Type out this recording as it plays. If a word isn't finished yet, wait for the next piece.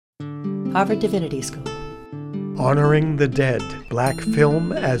Harvard Divinity School. Honoring the Dead, Black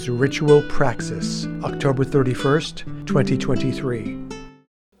Film as Ritual Praxis, October 31st, 2023.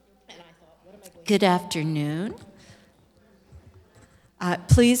 Good afternoon.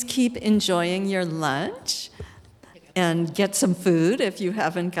 Please keep enjoying your lunch and get some food if you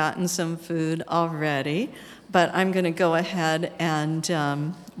haven't gotten some food already. But I'm going to go ahead and,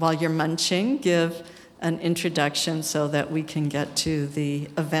 while you're munching, give an introduction so that we can get to the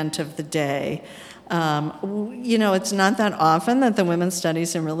event of the day. It's not that often that the Women's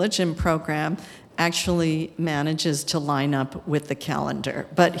Studies in Religion program actually manages to line up with the calendar.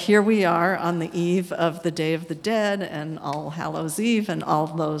 But here we are on the eve of the Day of the Dead and All Hallows Eve and all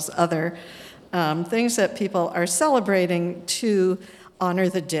those other things that people are celebrating to honor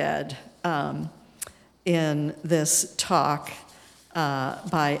the dead in this talk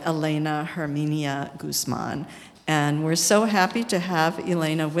by Elena Herminia Guzman. And we're so happy to have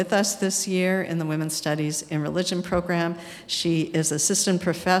Elena with us this year in the Women's Studies in Religion program. She is assistant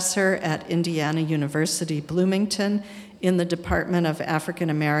professor at Indiana University, Bloomington, in the Department of African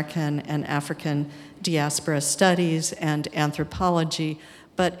American and African Diaspora Studies and Anthropology.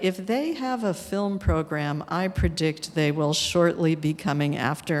 But if they have a film program, I predict they will shortly be coming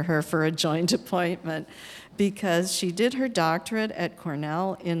after her for a joint appointment, because she did her doctorate at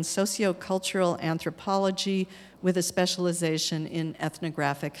Cornell in sociocultural anthropology with a specialization in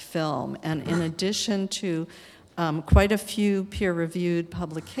ethnographic film. And in addition to quite a few peer-reviewed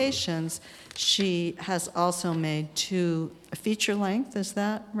publications, she has also made 2 feature-length, is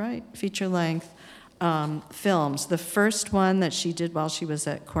that right? Feature-length films. The first one that she did while she was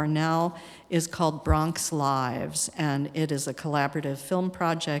at Cornell is called Bronx Lives, and it is a collaborative film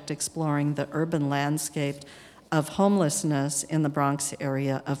project exploring the urban landscape of homelessness in the Bronx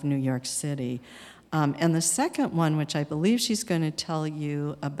area of New York City. And the second one, which I believe she's going to tell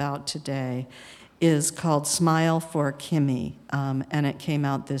you about today, is called Smile for Kimmy, and it came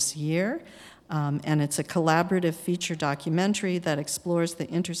out this year. And it's a collaborative feature documentary that explores the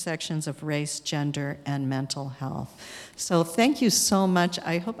intersections of race, gender, and mental health. So thank you so much.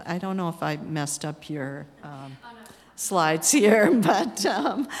 I don't know if I messed up your slides here, but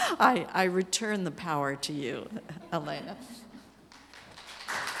I return the power to you, Elena.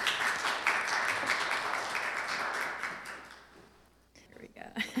 Here we go.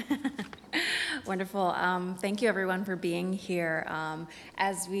 Wonderful. Thank you, everyone, for being here.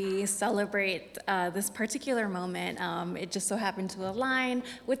 As we celebrate this particular moment, it just so happened to align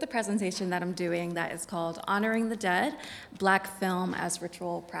with the presentation that I'm doing that is called Honoring the Dead, Black Film as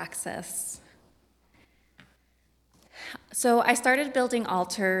Ritual Praxis. So I started building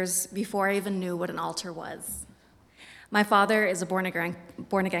altars before I even knew what an altar was. My father is a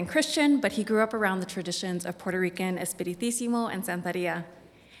born-again Christian, but he grew up around the traditions of Puerto Rican Espiritismo and Santeria.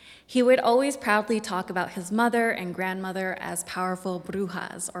 He would always proudly talk about his mother and grandmother as powerful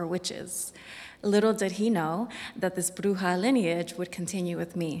brujas, or witches. Little did he know that this bruja lineage would continue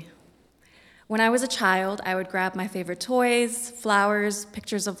with me. When I was a child, I would grab my favorite toys, flowers,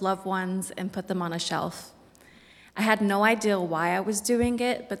 pictures of loved ones, and put them on a shelf. I had no idea why I was doing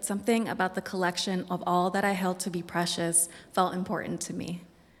it, but something about the collection of all that I held to be precious felt important to me.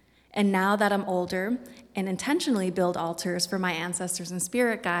 And now that I'm older and intentionally build altars for my ancestors and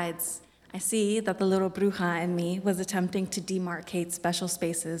spirit guides, I see that the little bruja in me was attempting to demarcate special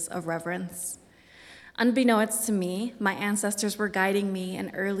spaces of reverence. Unbeknownst to me, my ancestors were guiding me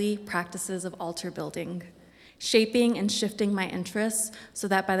in early practices of altar building, shaping and shifting my interests so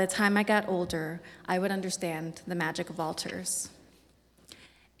that by the time I got older, I would understand the magic of altars.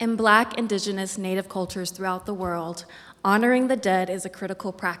 In Black, Indigenous, Native cultures throughout the world, honoring the dead is a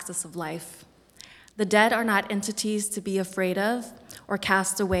critical praxis of life. The dead are not entities to be afraid of or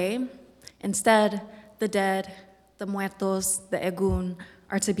cast away. Instead, the dead, the muertos, the egun,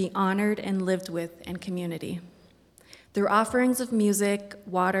 are to be honored and lived with in community. Through offerings of music,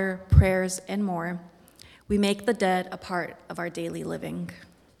 water, prayers, and more, we make the dead a part of our daily living.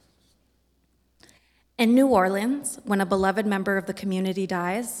 In New Orleans, when a beloved member of the community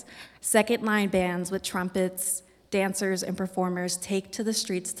dies, second-line bands with trumpets, dancers, and performers take to the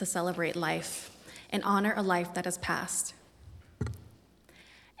streets to celebrate life and honor a life that has passed.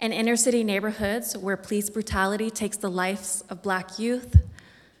 In inner-city neighborhoods where police brutality takes the lives of Black youth,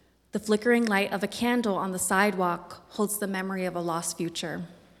 the flickering light of a candle on the sidewalk holds the memory of a lost future.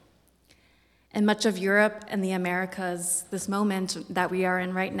 In much of Europe and the Americas, this moment that we are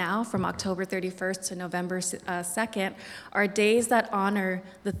in right now, from October 31st to November 2nd, are days that honor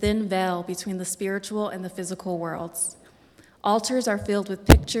the thin veil between the spiritual and the physical worlds. Altars are filled with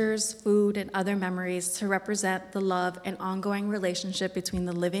pictures, food, and other memories to represent the love and ongoing relationship between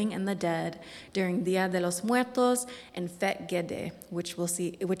the living and the dead during Dia de los Muertos and Fête Gede,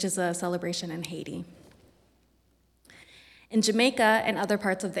 which is a celebration in Haiti. In Jamaica and other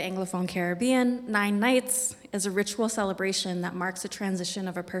parts of the Anglophone Caribbean, 9 nights is a ritual celebration that marks a transition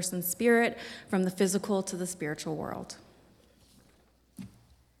of a person's spirit from the physical to the spiritual world.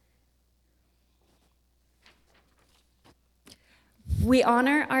 We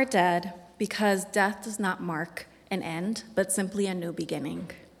honor our dead because death does not mark an end, but simply a new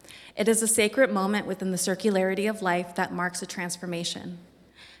beginning. It is a sacred moment within the circularity of life that marks a transformation.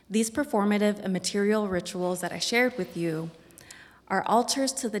 These performative and material rituals that I shared with you are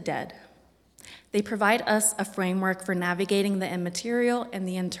altars to the dead. They provide us a framework for navigating the immaterial and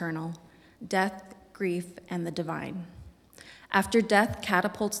the internal, death, grief, and the divine. After death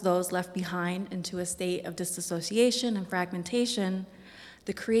catapults those left behind into a state of disassociation and fragmentation,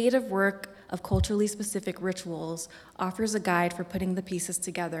 the creative work of culturally specific rituals offers a guide for putting the pieces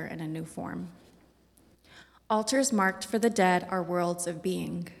together in a new form. Altars marked for the dead are worlds of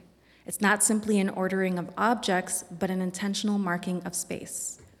being. It's not simply an ordering of objects, but an intentional marking of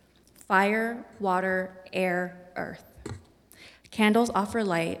space. Fire, water, air, earth. Candles offer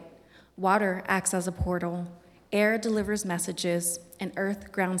light, water acts as a portal, air delivers messages, and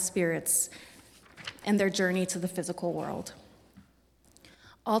earth grounds spirits in their journey to the physical world.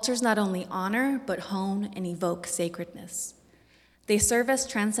 Altars not only honor, but hone and evoke sacredness. They serve as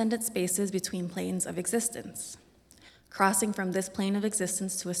transcendent spaces between planes of existence, crossing from this plane of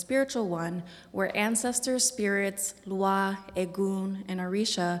existence to a spiritual one where ancestors, spirits, Lua, Egun, and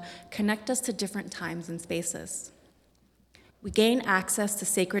Orisha connect us to different times and spaces. We gain access to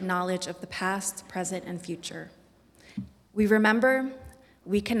sacred knowledge of the past, present, and future. We remember,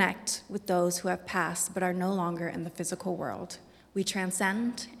 we connect with those who have passed but are no longer in the physical world. We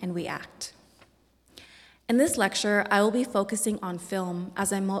transcend and we act. In this lecture, I will be focusing on film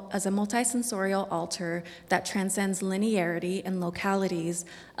as a multisensorial altar that transcends linearity and localities,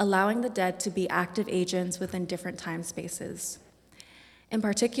 allowing the dead to be active agents within different time spaces. In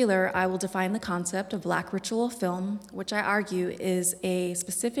particular, I will define the concept of Black ritual film, which I argue is a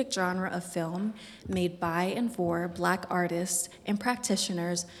specific genre of film made by and for Black artists and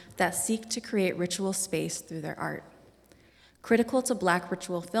practitioners that seek to create ritual space through their art. Critical to Black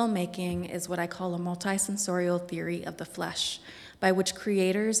ritual filmmaking is what I call a multisensorial theory of the flesh, by which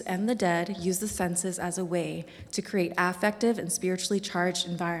creators and the dead use the senses as a way to create affective and spiritually charged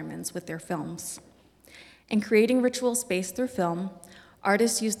environments with their films. In creating ritual space through film,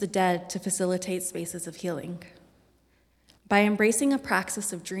 artists use the dead to facilitate spaces of healing. By embracing a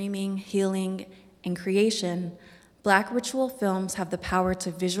praxis of dreaming, healing, and creation, Black ritual films have the power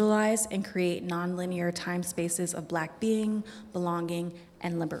to visualize and create nonlinear time spaces of Black being, belonging,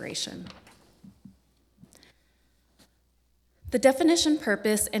 and liberation. The definition,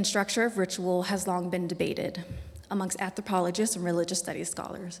 purpose, and structure of ritual has long been debated amongst anthropologists and religious studies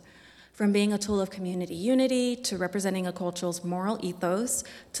scholars. From being a tool of community unity, to representing a culture's moral ethos,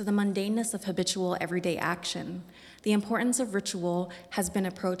 to the mundaneness of habitual everyday action, the importance of ritual has been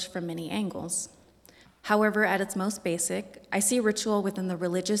approached from many angles. However, at its most basic, I see ritual within the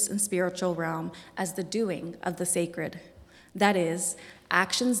religious and spiritual realm as the doing of the sacred. That is,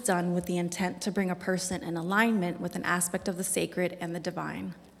 actions done with the intent to bring a person in alignment with an aspect of the sacred and the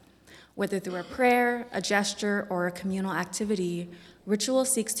divine. Whether through a prayer, a gesture, or a communal activity, ritual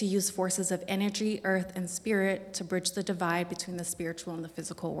seeks to use forces of energy, earth, and spirit to bridge the divide between the spiritual and the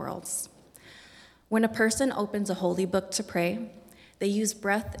physical worlds. When a person opens a holy book to pray, they use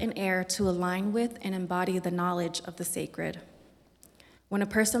breath and air to align with and embody the knowledge of the sacred. When a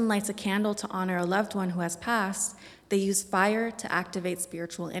person lights a candle to honor a loved one who has passed, they use fire to activate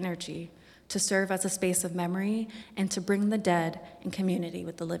spiritual energy, to serve as a space of memory, and to bring the dead in community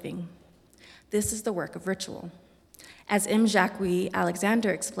with the living. This is the work of ritual. As M. Jacques Alexander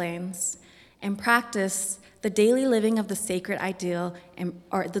explains, in practice, the daily living of the sacred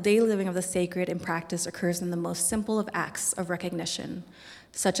in practice occurs in the most simple of acts of recognition,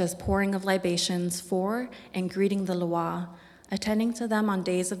 such as pouring of libations for and greeting the Lua, attending to them on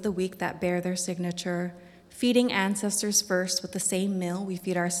days of the week that bear their signature, feeding ancestors first with the same meal we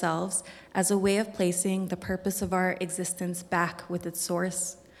feed ourselves as a way of placing the purpose of our existence back with its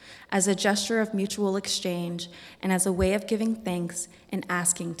source, as a gesture of mutual exchange, and as a way of giving thanks and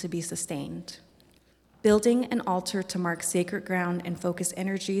asking to be sustained. Building an altar to mark sacred ground and focus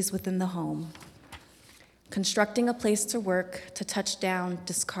energies within the home. Constructing a place to work, to touch down,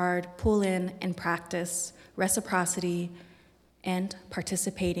 discard, pull in, and practice reciprocity, and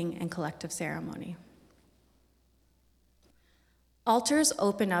participating in collective ceremony. Altars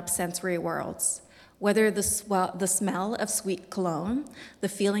open up sensory worlds, whether the smell of sweet cologne, the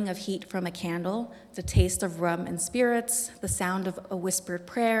feeling of heat from a candle, the taste of rum and spirits, the sound of a whispered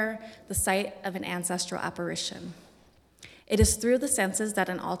prayer, the sight of an ancestral apparition. It is through the senses that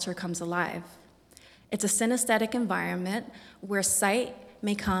an altar comes alive. It's a synesthetic environment where sight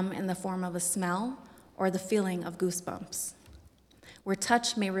may come in the form of a smell or the feeling of goosebumps, where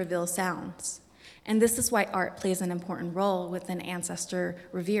touch may reveal sounds. And this is why art plays an important role within ancestor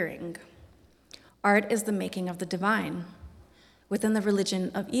revering. Art is the making of the divine. Within the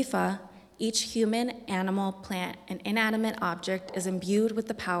religion of Ifa, each human, animal, plant, and inanimate object is imbued with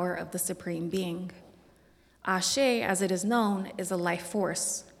the power of the Supreme Being. Ashe, as it is known, is a life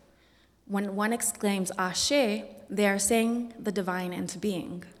force. When one exclaims Ashe, they are saying the divine into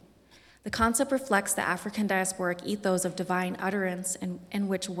being. The concept reflects the African diasporic ethos of divine utterance in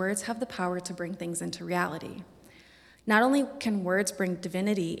which words have the power to bring things into reality. Not only can words bring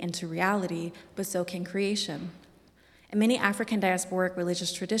divinity into reality, but so can creation. In many African diasporic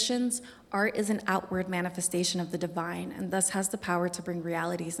religious traditions, art is an outward manifestation of the divine and thus has the power to bring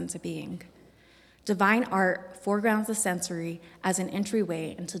realities into being. Divine art foregrounds the sensory as an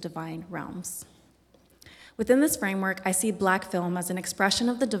entryway into divine realms. Within this framework, I see Black film as an expression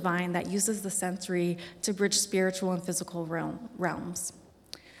of the divine that uses the sensory to bridge spiritual and physical realms.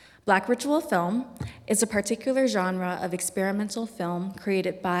 Black ritual film is a particular genre of experimental film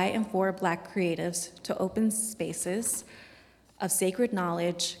created by and for Black creatives to open spaces of sacred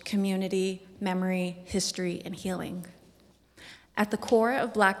knowledge, community, memory, history, and healing. At the core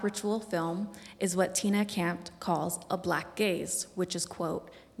of Black ritual film is what Tina Campt calls a Black gaze, which is,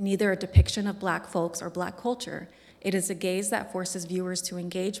 quote, neither a depiction of Black folks or Black culture. It is a gaze that forces viewers to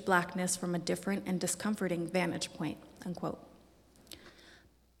engage Blackness from a different and discomforting vantage point, unquote.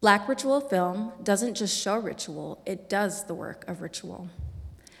 Black ritual film doesn't just show ritual, it does the work of ritual.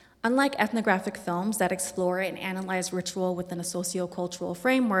 Unlike ethnographic films that explore and analyze ritual within a sociocultural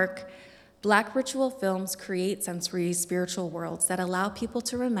framework, Black ritual films create sensory spiritual worlds that allow people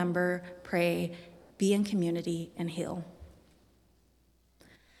to remember, pray, be in community, and heal.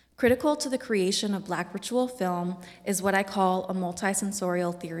 Critical to the creation of Black ritual film is what I call a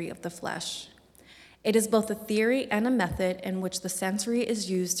multisensorial theory of the flesh. It is both a theory and a method in which the sensory is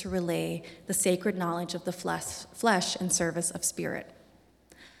used to relay the sacred knowledge of the flesh in service of spirit.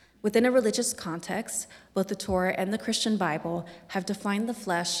 Within a religious context, both the Torah and the Christian Bible have defined the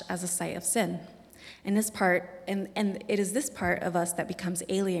flesh as a site of sin. And it is this part of us that becomes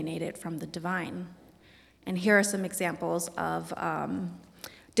alienated from the divine. And here are some examples of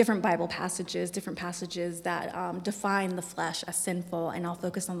different Bible passages, different passages that define the flesh as sinful, and I'll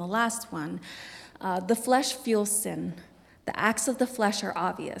focus on the last one. The flesh fuels sin. The acts of the flesh are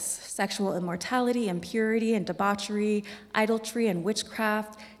obvious: sexual immorality, impurity and debauchery, idolatry and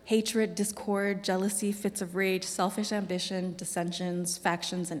witchcraft, hatred, discord, jealousy, fits of rage, selfish ambition, dissensions,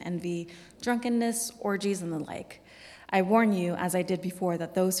 factions and envy, drunkenness, orgies, and the like. I warn you, as I did before,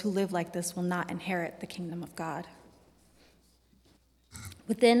 that those who live like this will not inherit the kingdom of God.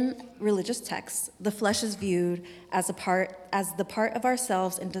 Within religious texts, the flesh is viewed as the part of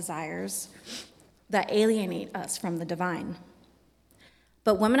ourselves and desires that alienate us from the divine.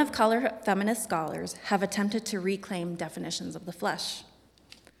 But women of color feminist scholars have attempted to reclaim definitions of the flesh.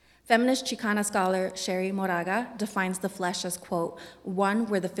 Feminist Chicana scholar Sherry Moraga defines the flesh as, quote, one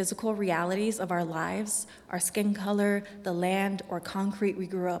where the physical realities of our lives, our skin color, the land or concrete we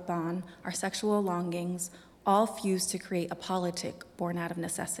grew up on, our sexual longings, all fuse to create a politic born out of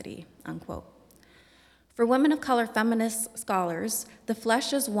necessity, unquote. For women of color feminist scholars, the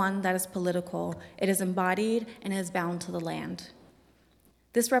flesh is one that is political, it is embodied, and it is bound to the land.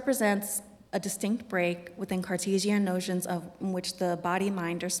 This represents a distinct break within Cartesian notions in which the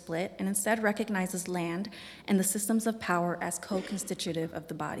body-mind are split, and instead recognizes land and the systems of power as co-constitutive of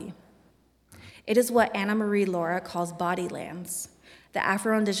the body. It is what Anna Marie Laura calls body lands, the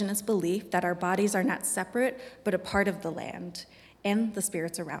Afro-Indigenous belief that our bodies are not separate, but a part of the land and the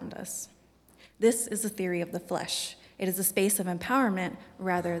spirits around us. This is the theory of the flesh. It is a space of empowerment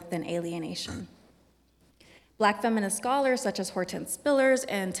rather than alienation. Black feminist scholars such as Hortense Spillers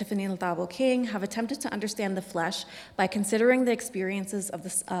and Tiffany Latabo King have attempted to understand the flesh by considering the experiences of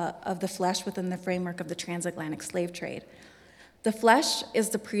the flesh within the framework of the transatlantic slave trade. The flesh is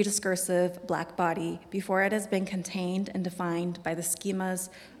the prediscursive Black body before it has been contained and defined by the schemas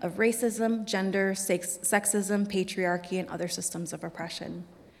of racism, gender, sexism, patriarchy, and other systems of oppression.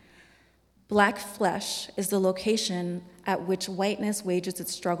 Black flesh is the location at which whiteness wages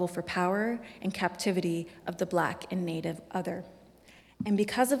its struggle for power and captivity of the Black and Native other. And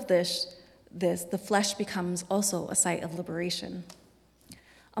because of this, this, the flesh becomes also a site of liberation.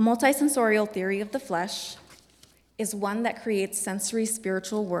 A multisensorial theory of the flesh is one that creates sensory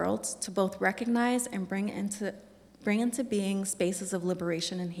spiritual worlds to both recognize and bring into being spaces of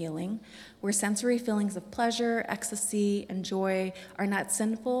liberation and healing, where sensory feelings of pleasure, ecstasy, and joy are not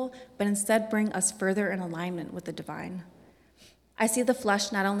sinful, but instead bring us further in alignment with the divine. I see the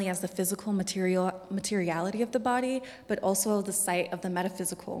flesh not only as the physical materiality of the body, but also the site of the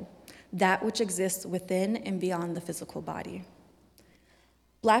metaphysical, that which exists within and beyond the physical body.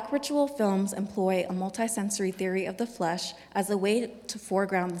 Black ritual films employ a multisensory theory of the flesh as a way to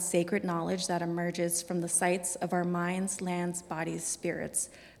foreground the sacred knowledge that emerges from the sites of our minds, lands, bodies,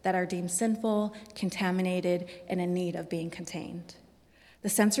 spirits that are deemed sinful, contaminated, and in need of being contained. The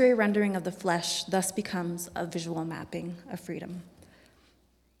sensory rendering of the flesh thus becomes a visual mapping of freedom.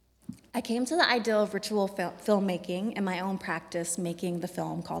 I came to the ideal of ritual filmmaking in my own practice making the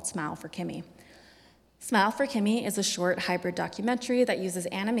film called Smile for Kimmy. Smile for Kimmy is a short hybrid documentary that uses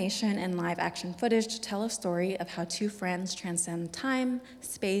animation and live action footage to tell a story of how two friends transcend time,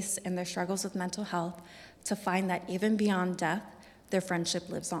 space, and their struggles with mental health to find that even beyond death, their friendship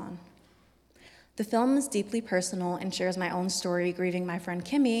lives on. The film is deeply personal and shares my own story grieving my friend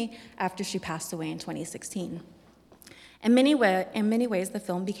Kimmy after she passed away in 2016. In many ways, the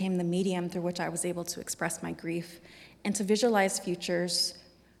film became the medium through which I was able to express my grief and to visualize futures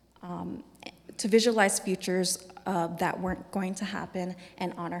that weren't going to happen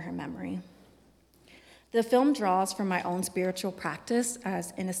and honor her memory. The film draws from my own spiritual practice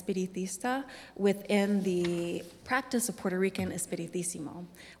as an espiritista within the practice of Puerto Rican espiritismo,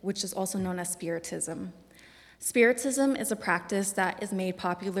 which is also known as spiritism. Spiritism is a practice that is made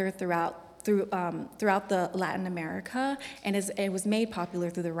popular throughout the Latin America, and it was made popular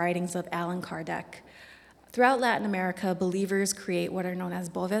through the writings of Allan Kardec. Throughout Latin America, believers create what are known as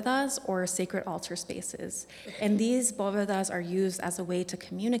bóvedas, or sacred altar spaces. And these bóvedas are used as a way to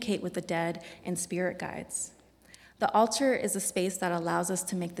communicate with the dead and spirit guides. The altar is a space that allows us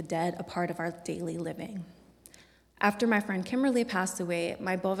to make the dead a part of our daily living. After my friend Kimberly passed away,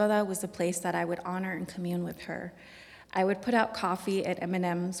 my bóveda was a place that I would honor and commune with her. I would put out coffee and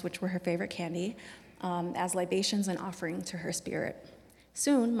M&Ms, which were her favorite candy, as libations and offering to her spirit.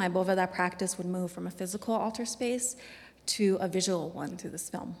 Soon, my bóveda practice would move from a physical altar space to a visual one through this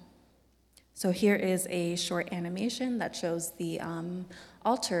film. So here is a short animation that shows the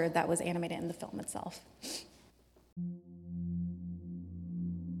altar that was animated in the film itself.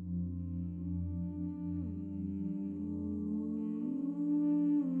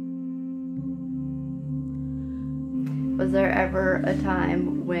 Was there ever a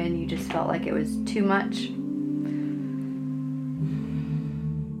time when you just felt like it was too much?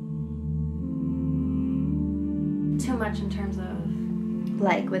 Too much in terms of?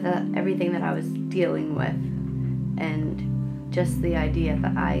 Like with everything that I was dealing with, and just the idea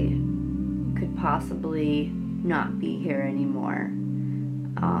that I could possibly not be here anymore,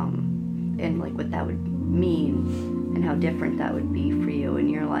 and like what that would mean and how different that would be for you in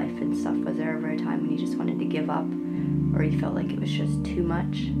your life and stuff. Was there ever a time when you just wanted to give up, or you felt like it was just too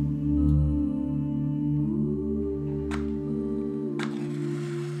much?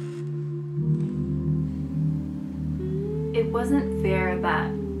 It wasn't fair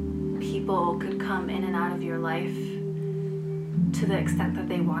that people could come in and out of your life to the extent that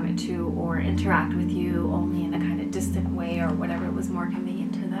they wanted to, or interact with you only in a kind of distant way or whatever was more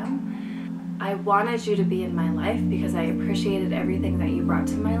convenient to them. I wanted you to be in my life because I appreciated everything that you brought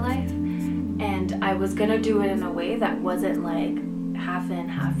to my life, and I was gonna do it in a way that wasn't like half in,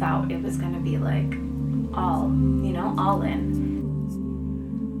 half out. It was gonna be like all in.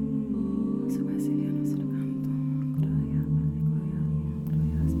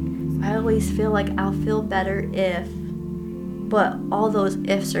 I always feel like I'll feel better if, but all those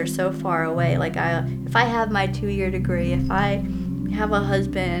ifs are so far away. Like if I have my 2-year degree, if I have a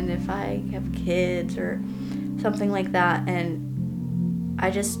husband, if I have kids or something like that, and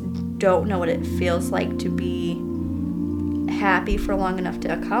I just don't know what it feels like to be happy for long enough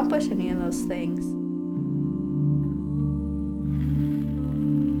to accomplish any of those things.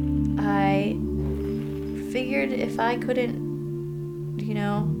 I figured if I couldn't,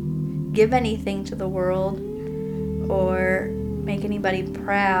 give anything to the world or make anybody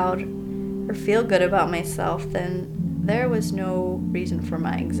proud or feel good about myself, then there was no reason for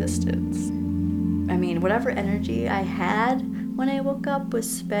my existence. I mean, whatever energy I had when I woke up was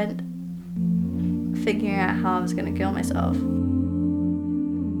spent figuring out how I was going to kill myself.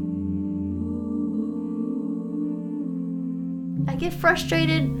 I get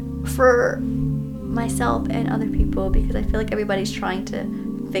frustrated for myself and other people because I feel like everybody's trying to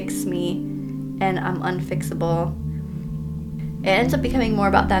fix me and I'm unfixable. It ends up becoming more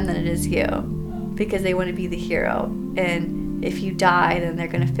about them than it is you, because they want to be the hero. And if you die, then they're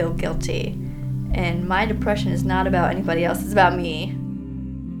going to feel guilty. And my depression is not about anybody else, it's about me.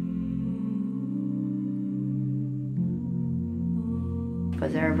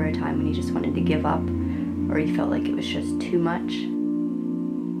 Was there ever a time when you just wanted to give up, or you felt like it was just too much?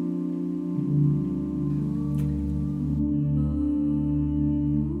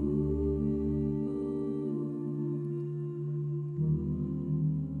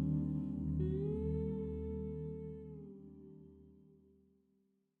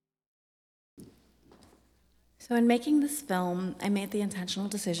 So in making this film, I made the intentional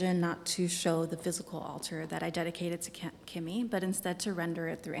decision not to show the physical altar that I dedicated to Kimmy, but instead to render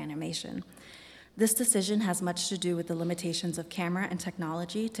it through animation. This decision has much to do with the limitations of camera and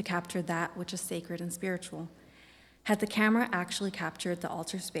technology to capture that which is sacred and spiritual. Had the camera actually captured the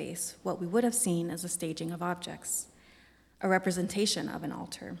altar space, what we would have seen is a staging of objects, a representation of an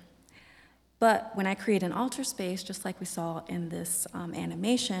altar. But when I create an altar space, just like we saw in this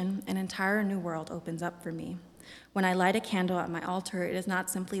animation, an entire new world opens up for me. When I light a candle at my altar, it is not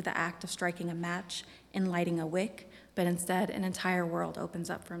simply the act of striking a match and lighting a wick, but instead an entire world opens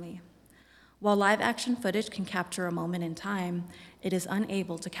up for me. While live action footage can capture a moment in time, it is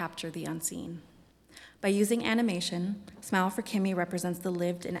unable to capture the unseen. By using animation, Smile for Kimmy represents the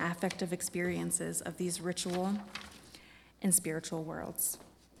lived and affective experiences of these ritual and spiritual worlds.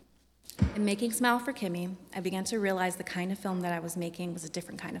 In making Smile for Kimmy, I began to realize the kind of film that I was making was a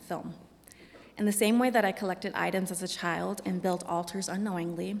different kind of film. In the same way that I collected items as a child and built altars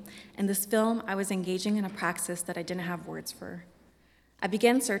unknowingly, in this film, I was engaging in a praxis that I didn't have words for. I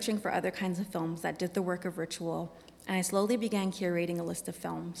began searching for other kinds of films that did the work of ritual, and I slowly began curating a list of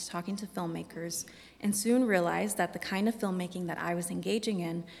films, talking to filmmakers, and soon realized that the kind of filmmaking that I was engaging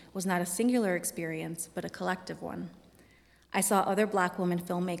in was not a singular experience, but a collective one. I saw other Black women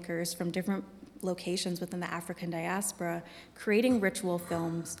filmmakers from different locations within the African diaspora creating ritual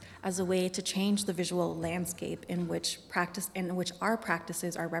films as a way to change the visual landscape in which our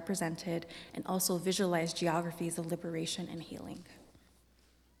practices are represented, and also visualize geographies of liberation and healing.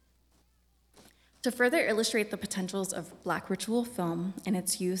 To further illustrate the potentials of Black ritual film and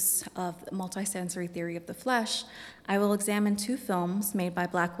its use of multisensory theory of the flesh, I will examine 2 films made by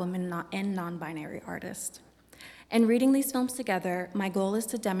Black women and non-binary artists. In reading these films together, my goal is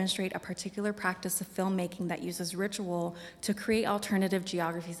to demonstrate a particular practice of filmmaking that uses ritual to create alternative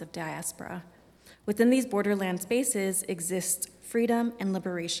geographies of diaspora. Within these borderland spaces exists freedom and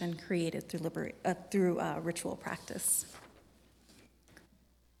liberation created through ritual practice.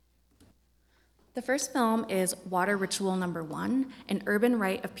 The first film is Water Ritual Number 1, An Urban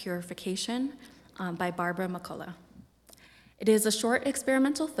Rite of Purification by Barbara McCullough. It is a short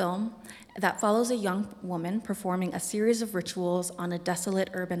experimental film that follows a young woman performing a series of rituals on a desolate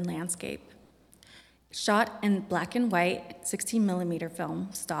urban landscape. Shot in black and white 16mm film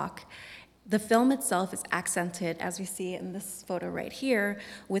stock, the film itself is accented, as we see in this photo right here,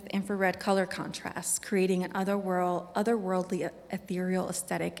 with infrared color contrasts, creating an otherworldly, ethereal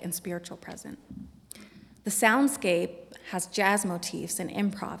aesthetic and spiritual present. The soundscape has jazz motifs and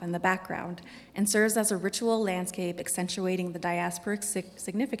improv in the background and serves as a ritual landscape accentuating the diasporic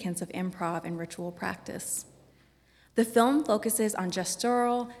significance of improv and ritual practice. The film focuses on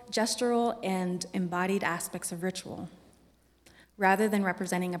gestural and embodied aspects of ritual. Rather than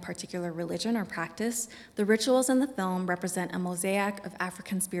representing a particular religion or practice, the rituals in the film represent a mosaic of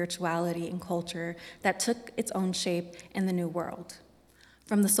African spirituality and culture that took its own shape in the New World.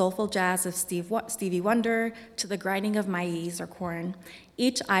 From the soulful jazz of Stevie Wonder to the grinding of maize or corn,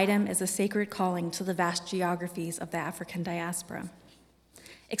 each item is a sacred calling to the vast geographies of the African diaspora.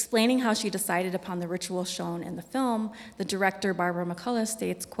 Explaining how she decided upon the ritual shown in the film, the director Barbara McCullough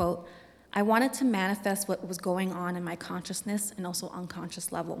states, quote, "I wanted to manifest what was going on in my consciousness and also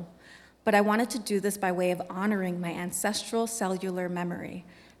unconscious level, but I wanted to do this by way of honoring my ancestral cellular memory,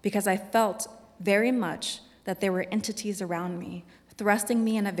 because I felt very much that there were entities around me, thrusting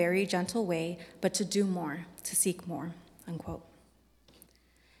me in a very gentle way, but to do more, to seek more," unquote.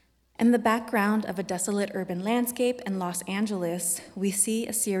 In the background of a desolate urban landscape in Los Angeles, we see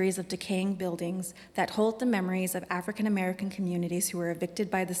a series of decaying buildings that hold the memories of African American communities who were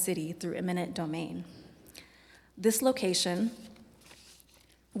evicted by the city through eminent domain. This location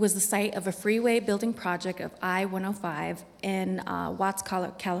was the site of a freeway building project of I-105 in Watts,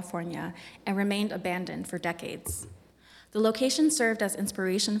 California, and remained abandoned for decades. The location served as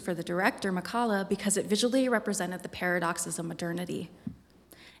inspiration for the director, McCullough, because it visually represented the paradoxes of modernity.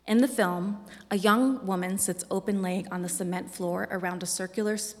 In the film, a young woman sits open-legged on the cement floor around a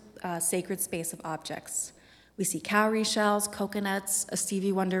circular sacred space of objects. We see cowrie shells, coconuts, a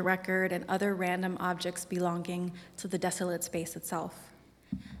Stevie Wonder record, and other random objects belonging to the desolate space itself.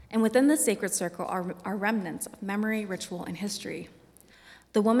 And within this sacred circle are remnants of memory, ritual, and history.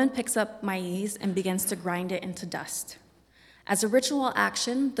 The woman picks up maize and begins to grind it into dust. As a ritual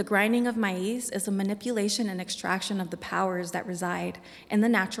action, the grinding of maize is a manipulation and extraction of the powers that reside in the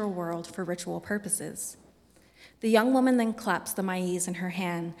natural world for ritual purposes. The young woman then claps the maize in her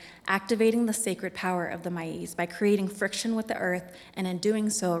hand, activating the sacred power of the maize by creating friction with the earth and in doing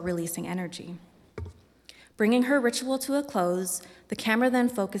so, releasing energy. Bringing her ritual to a close, the camera then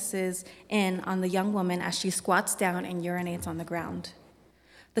focuses in on the young woman as she squats down and urinates on the ground.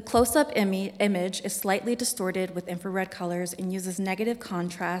 The close-up image is slightly distorted with infrared colors and uses negative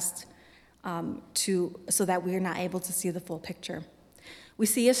contrast so that we are not able to see the full picture. We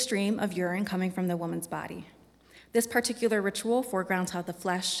see a stream of urine coming from the woman's body. This particular ritual foregrounds how the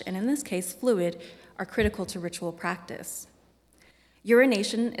flesh, and in this case fluid, are critical to ritual practice.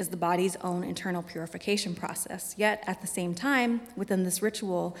 Urination is the body's own internal purification process, yet at the same time, within this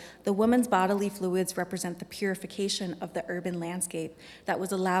ritual, the woman's bodily fluids represent the purification of the urban landscape that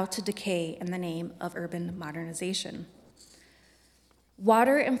was allowed to decay in the name of urban modernization.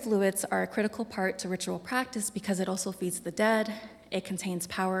 Water and fluids are a critical part to ritual practice because it also feeds the dead, it contains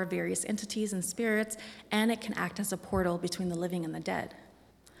power of various entities and spirits, and it can act as a portal between the living and the dead.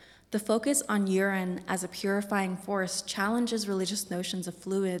 The focus on urine as a purifying force challenges religious notions of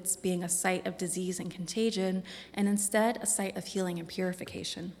fluids being a site of disease and contagion, and instead a site of healing and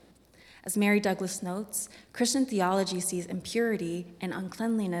purification. As Mary Douglas notes, Christian theology sees impurity and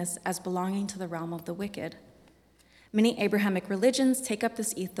uncleanliness as belonging to the realm of the wicked. Many Abrahamic religions take up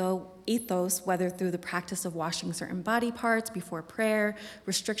this ethos, whether through the practice of washing certain body parts before prayer,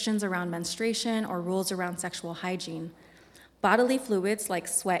 restrictions around menstruation, or rules around sexual hygiene. Bodily fluids like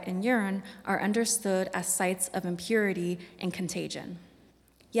sweat and urine are understood as sites of impurity and contagion.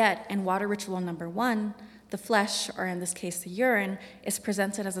 Yet, in water ritual number 1, the flesh, or in this case the urine, is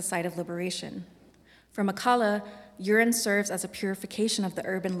presented as a site of liberation. For Makala, urine serves as a purification of the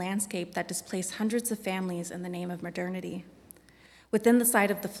urban landscape that displaced hundreds of families in the name of modernity. Within the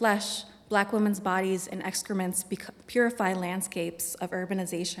site of the flesh, Black women's bodies and excrements purify landscapes of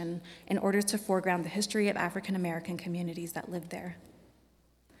urbanization in order to foreground the history of African American communities that lived there.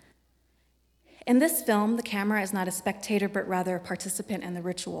 In this film, the camera is not a spectator, but rather a participant in the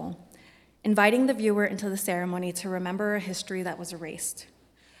ritual, inviting the viewer into the ceremony to remember a history that was erased.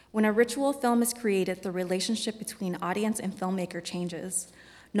 When a ritual film is created, the relationship between audience and filmmaker changes.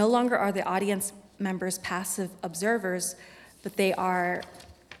 No longer are the audience members passive observers, but they are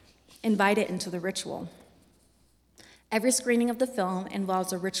invited into the ritual. Every screening of the film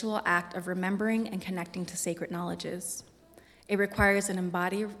involves a ritual act of remembering and connecting to sacred knowledges. It requires an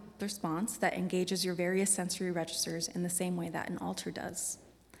embodied response that engages your various sensory registers in the same way that an altar does.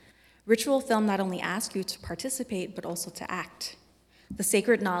 Ritual film not only asks you to participate, but also to act. The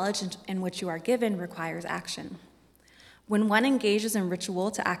sacred knowledge in which you are given requires action. When one engages in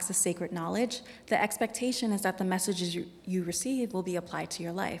ritual to access sacred knowledge, the expectation is that the messages you receive will be applied to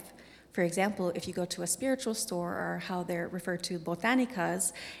your life. For example, if you go to a spiritual store, or how they're referred to,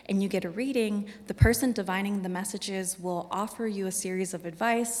 botanicas, and you get a reading, the person divining the messages will offer you a series of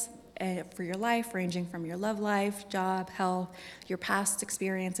advice for your life, ranging from your love life, job, health, your past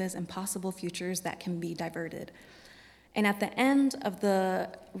experiences, and possible futures that can be diverted. And at the end of the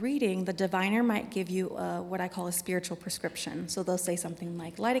reading, the diviner might give you what I call a spiritual prescription. So they'll say something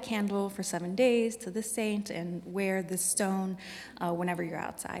like, light a candle for 7 days to this saint and wear this stone whenever you're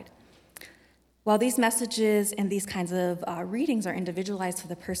outside. While these messages and these kinds of readings are individualized to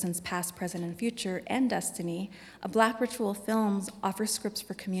the person's past, present, and future and destiny, a Black ritual film offers scripts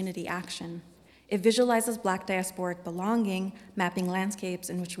for community action. It visualizes Black diasporic belonging, mapping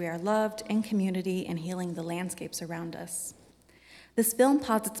landscapes in which we are loved in community and healing the landscapes around us. This film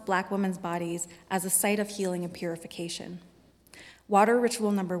posits Black women's bodies as a site of healing and purification. Water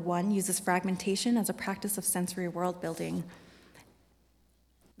ritual number 1 uses fragmentation as a practice of sensory world building.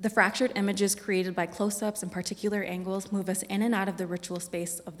 The fractured images created by close-ups and particular angles move us in and out of the ritual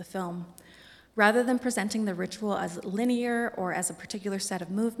space of the film. Rather than presenting the ritual as linear or as a particular set of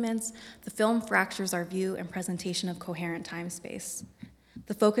movements, the film fractures our view and presentation of coherent time-space.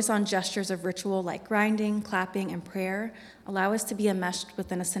 The focus on gestures of ritual like grinding, clapping, and prayer allow us to be enmeshed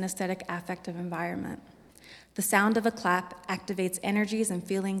within a synesthetic affective environment. The sound of a clap activates energies and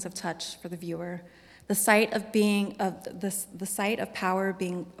feelings of touch for the viewer. The sight of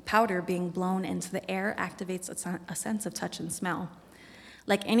powder being blown into the air activates a sense of touch and smell.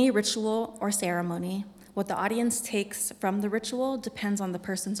 Like any ritual or ceremony, what the audience takes from the ritual depends on the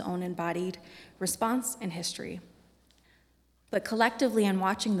person's own embodied response and history. But collectively, in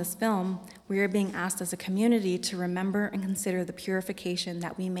watching this film, we are being asked as a community to remember and consider the purification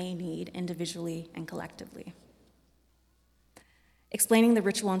that we may need individually and collectively. Explaining the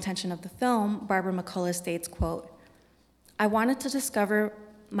ritual intention of the film, Barbara McCullough states, quote, "I wanted to discover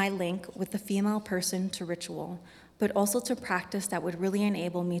my link with the female person to ritual, but also to practice that would really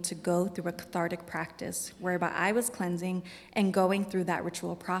enable me to go through a cathartic practice whereby I was cleansing and going through that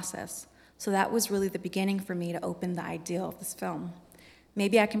ritual process. So that was really the beginning for me to open the ideal of this film.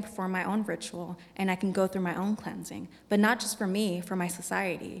 Maybe I can perform my own ritual and I can go through my own cleansing, but not just for me, for my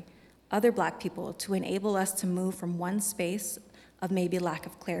society, other Black people, to enable us to move from one space of maybe lack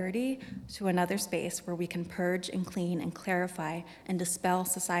of clarity to another space where we can purge and clean and clarify and dispel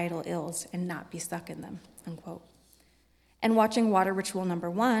societal ills and not be stuck in them," unquote. And watching water ritual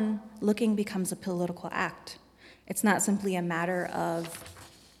number 1, looking becomes a political act. It's not simply a matter of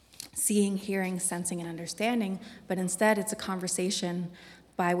seeing, hearing, sensing, and understanding, but instead it's a conversation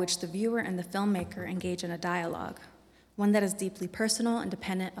by which the viewer and the filmmaker engage in a dialogue, one that is deeply personal and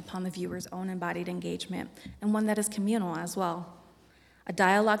dependent upon the viewer's own embodied engagement, and one that is communal as well, a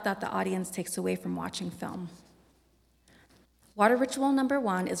dialogue that the audience takes away from watching film. Water ritual number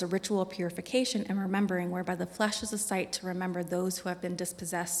 1 is a ritual of purification and remembering, whereby the flesh is a site to remember those who have been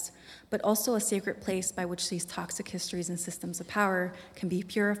dispossessed, but also a sacred place by which these toxic histories and systems of power can be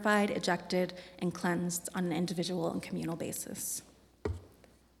purified, ejected, and cleansed on an individual and communal basis.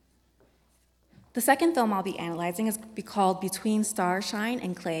 The second film I'll be analyzing is called Between Starshine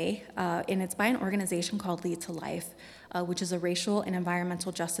and Clay, and it's by an organization called Lead to Life, which is a racial and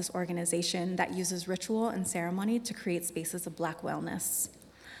environmental justice organization that uses ritual and ceremony to create spaces of Black wellness.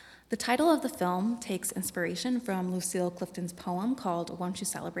 The title of the film takes inspiration from Lucille Clifton's poem called Won't You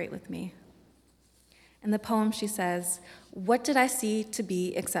Celebrate With Me? In the poem, she says, "What did I see to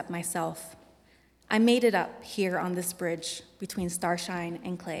be except myself? I made it up here on this bridge between starshine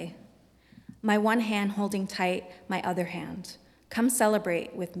and clay. My one hand holding tight my other hand. Come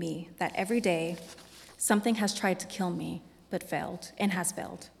celebrate with me that every day something has tried to kill me, but failed, and has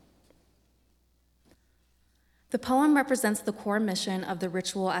failed." The poem represents the core mission of the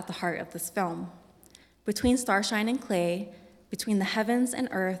ritual at the heart of this film. Between starshine and clay, between the heavens and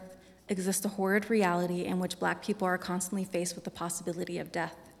earth, exists a horrid reality in which Black people are constantly faced with the possibility of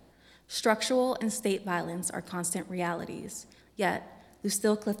death. Structural and state violence are constant realities, yet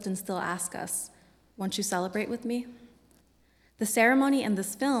Lucille Clifton still asks us, "Won't you celebrate with me?" The ceremony in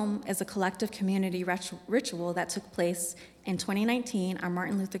this film is a collective community ritual that took place in 2019 on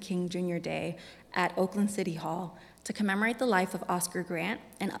Martin Luther King Jr. Day at Oakland City Hall to commemorate the life of Oscar Grant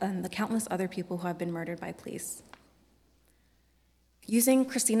and the countless other people who have been murdered by police. Using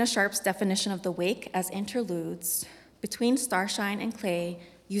Christina Sharp's definition of the wake as interludes, Between Starshine and Clay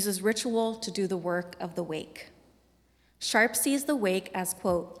uses ritual to do the work of the wake. Sharp sees the wake as,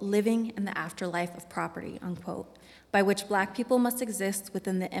 quote, living in the afterlife of property, unquote, by which Black people must exist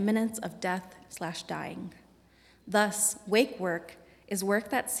within the imminence of death/dying. Thus, wake work is work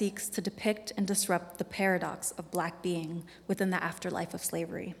that seeks to depict and disrupt the paradox of Black being within the afterlife of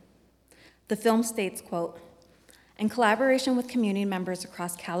slavery. The film states, quote, "In collaboration with community members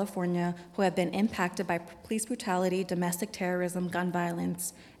across California who have been impacted by police brutality, domestic terrorism, gun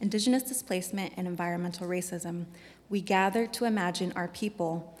violence, indigenous displacement, and environmental racism, we gather to imagine our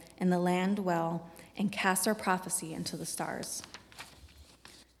people in the land well and cast our prophecy into the stars."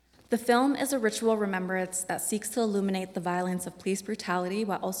 The film is a ritual remembrance that seeks to illuminate the violence of police brutality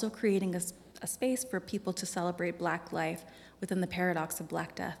while also creating a space for people to celebrate Black life within the paradox of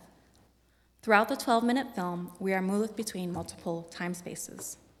Black death. Throughout the 12-minute film, we are moved between multiple time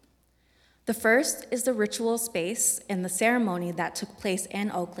spaces. The first is the ritual space in the ceremony that took place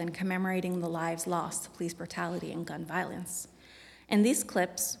in Oakland commemorating the lives lost to police brutality and gun violence. In these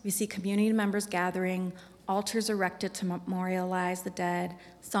clips, we see community members gathering, altars erected to memorialize the dead,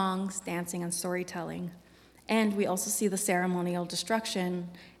 songs, dancing, and storytelling. And we also see the ceremonial destruction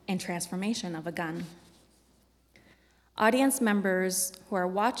and transformation of a gun. Audience members who are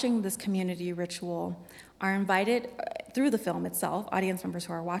watching this community ritual are invited, through the film itself, audience members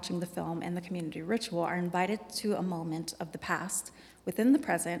who are watching the film and the community ritual are invited to a moment of the past within the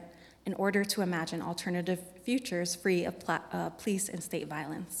present in order to imagine alternative futures free of police and state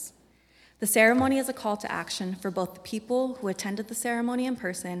violence. The ceremony is a call to action for both the people who attended the ceremony in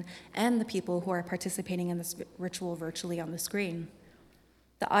person and the people who are participating in this ritual virtually on the screen.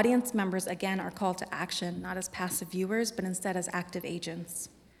 The audience members, again, are called to action, not as passive viewers, but instead as active agents.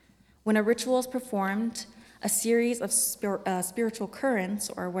 When a ritual is performed, A series of spiritual currents,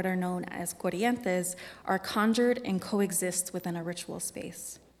 or what are known as corrientes, are conjured and coexist within a ritual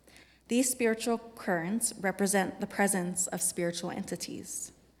space. These spiritual currents represent the presence of spiritual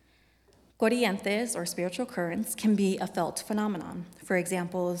entities. Corrientes, or spiritual currents, can be a felt phenomenon. For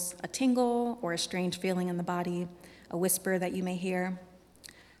examples, a tingle or a strange feeling in the body, a whisper that you may hear.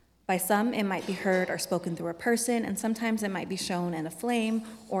 By some, it might be heard or spoken through a person, and sometimes it might be shown in a flame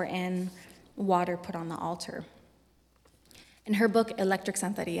or in water put on the altar. In her book, Electric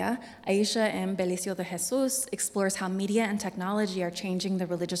Santeria, Aisha M. Belicio de Jesus explores how media and technology are changing the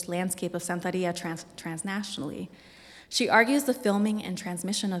religious landscape of Santeria transnationally. She argues the filming and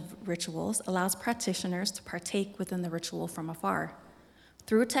transmission of rituals allows practitioners to partake within the ritual from afar.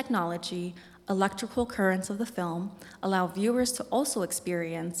 Through technology, electrical currents of the film allow viewers to also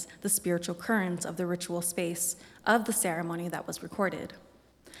experience the spiritual currents of the ritual space of the ceremony that was recorded.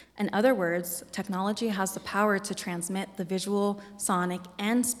 In other words, technology has the power to transmit the visual, sonic,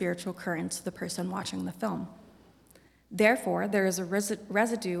 and spiritual currents to the person watching the film. Therefore, there is a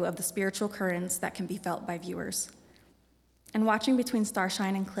residue of the spiritual currents that can be felt by viewers. In watching Between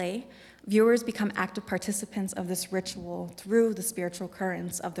Starshine and Clay, viewers become active participants of this ritual through the spiritual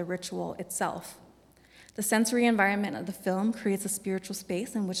currents of the ritual itself. The sensory environment of the film creates a spiritual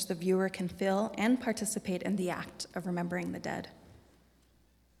space in which the viewer can feel and participate in the act of remembering the dead.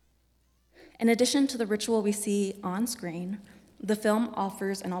 In addition to the ritual we see on screen, the film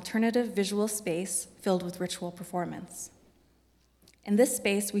offers an alternative visual space filled with ritual performance. In this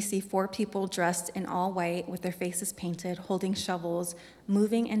space, we see 4 people dressed in all white with their faces painted, holding shovels,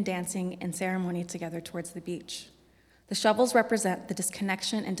 moving and dancing in ceremony together towards the beach. The shovels represent the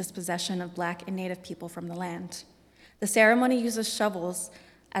disconnection and dispossession of Black and Native people from the land. The ceremony uses shovels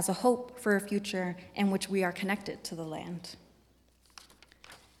as a hope for a future in which we are connected to the land.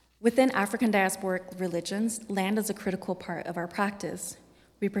 Within African diasporic religions, land is a critical part of our practice.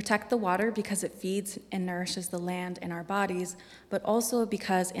 We protect the water because it feeds and nourishes the land in our bodies, but also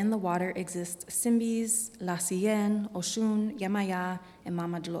because in the water exist Simbis, Lasien, Oshun, Yemaya, and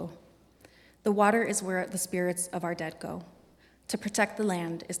Mamadlo. The water is where the spirits of our dead go. To protect the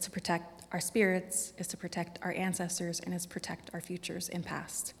land is to protect our spirits, is to protect our ancestors, and is to protect our futures and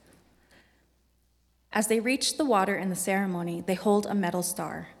past. As they reach the water in the ceremony, they hold a metal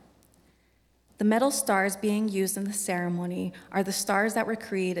star. The metal stars being used in the ceremony are the stars that were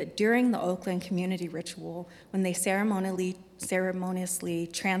created during the Oakland community ritual when they ceremoniously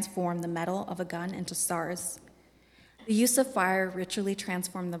transformed the metal of a gun into stars. The use of fire ritually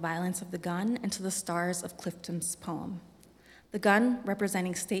transformed the violence of the gun into the stars of Clifton's poem. The gun,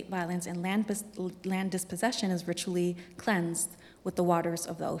 representing state violence and land dispossession, is ritually cleansed with the waters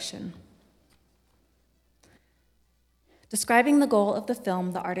of the ocean. Describing the goal of the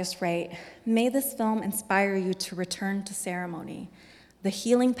film, the artist writes, "May this film inspire you to return to ceremony, the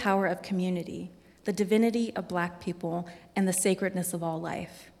healing power of community, the divinity of Black people, and the sacredness of all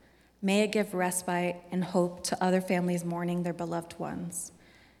life. May it give respite and hope to other families mourning their beloved ones.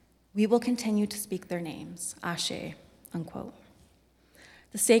 We will continue to speak their names, Ashe," unquote.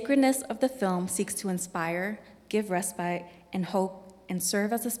 The sacredness of the film seeks to inspire, give respite, and hope, and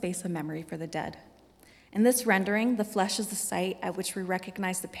serve as a space of memory for the dead. In this rendering, the flesh is the site at which we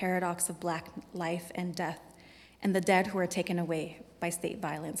recognize the paradox of Black life and death, and the dead who are taken away by state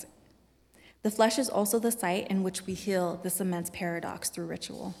violence. The flesh is also the site in which we heal this immense paradox through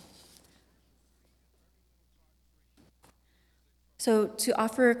ritual. So, to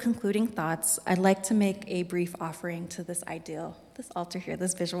offer concluding thoughts, I'd like to make a brief offering to this ideal, this altar here,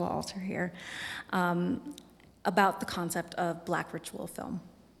 this visual altar here, about the concept of Black ritual film.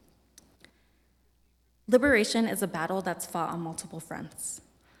 Liberation is a battle that's fought on multiple fronts.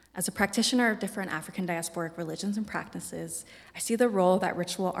 As a practitioner of different African diasporic religions and practices, I see the role that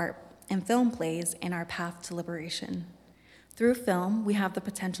ritual art and film plays in our path to liberation. Through film, we have the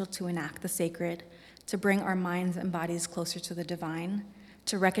potential to enact the sacred, to bring our minds and bodies closer to the divine,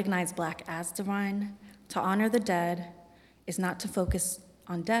 to recognize Black as divine, to honor the dead, is not to focus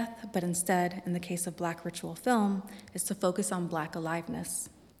on death, but instead, in the case of Black ritual film, is to focus on Black aliveness.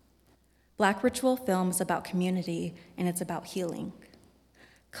 Black ritual film is about community, and it's about healing.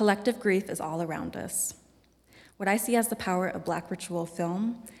 Collective grief is all around us. What I see as the power of Black ritual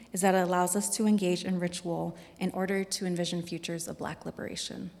film is that it allows us to engage in ritual in order to envision futures of Black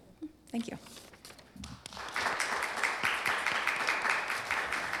liberation. Thank you.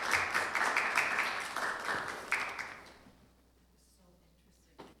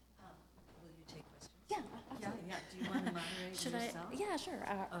 Should I? Yeah, sure.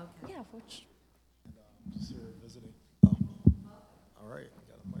 Okay. Yeah, which? Just here visiting. Oh, all right,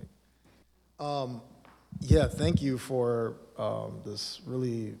 got a mic. Yeah, thank you for this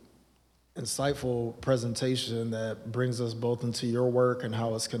really insightful presentation that brings us both into your work and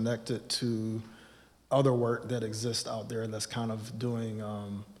how it's connected to other work that exists out there that's kind of doing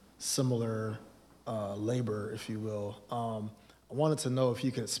similar labor, if you will. I wanted to know if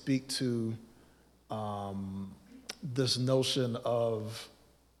you could speak to this notion of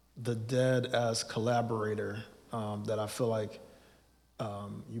the dead as collaborator that I feel like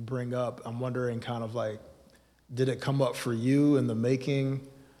you bring up. I'm wondering kind of like, did it come up for you in the making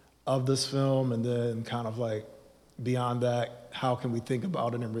of this film? And then kind of like beyond that, how can we think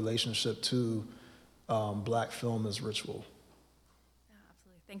about it in relationship to Black film as ritual? Yeah,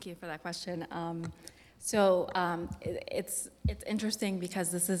 absolutely. Thank you for that question. It's interesting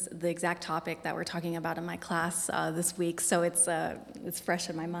because this is the exact topic that we're talking about in my class this week, so it's fresh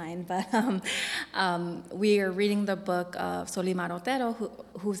in my mind. But we are reading the book of Solimar Otero,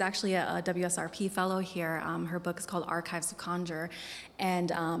 who's actually a WSRP fellow here. Her book is called Archives of Conjure,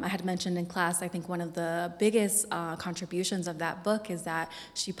 and I had mentioned in class, I think one of the biggest contributions of that book is that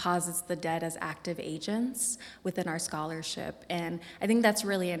she posits the dead as active agents within our scholarship. And I think that's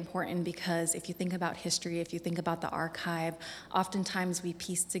really important because if you think about history, if you think about the archive, oftentimes we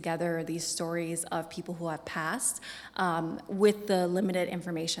piece together these stories of people who have passed with the limited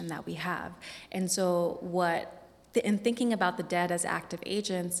information that we have. And so in thinking about the dead as active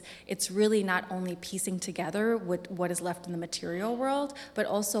agents, it's really not only piecing together what is left in the material world, but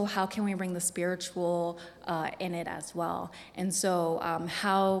also how can we bring the spiritual in it as well. And so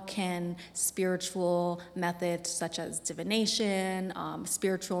how can spiritual methods such as divination,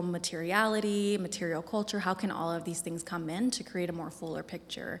 spiritual materiality, material culture, how can all of these things come in to create a more fuller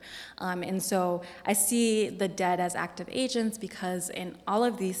picture? And so I see the dead as active agents because in all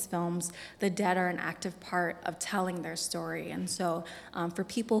of these films, the dead are an active part of telling their story. And so for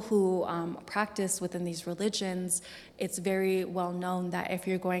people who practice within these religions, it's very well known that if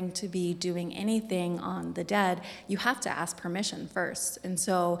you're going to be doing anything on the dead, you have to ask permission first. And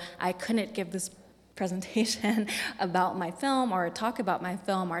so I couldn't give this presentation about my film or talk about my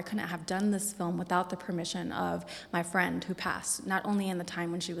film, or I couldn't have done this film without the permission of my friend who passed, not only in the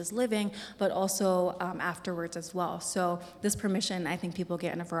time when she was living, but also afterwards as well. So this permission, I think people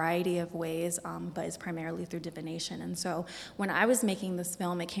get in a variety of ways, but is primarily through divination. And so when I was making this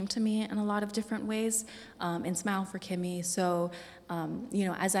film, it came to me in a lot of different ways, in Smile for Kimmy. So,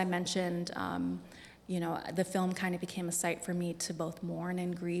 as I mentioned, the film kind of became a site for me to both mourn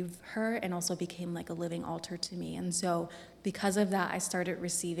and grieve her, and also became like a living altar to me. And so because of that, I started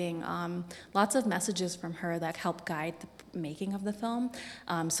receiving lots of messages from her that helped guide the making of the film.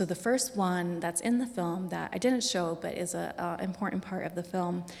 So the first one that's in the film that I didn't show, but is an important part of the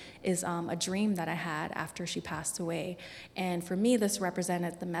film, is a dream that I had after she passed away. And for me, this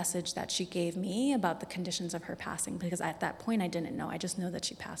represented the message that she gave me about the conditions of her passing, because at that point I didn't know, I just know that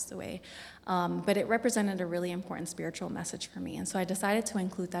she passed away. But it represented a really important spiritual message for me. And so I decided to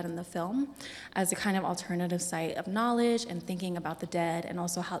include that in the film as a kind of alternative site of knowledge and thinking about the dead, and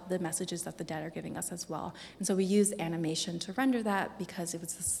also how the messages that the dead are giving us as well. And so we used animation to render that because it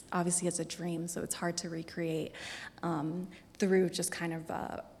was obviously it's a dream, so it's hard to recreate through just kind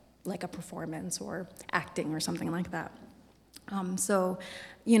of like a performance or acting or something like that.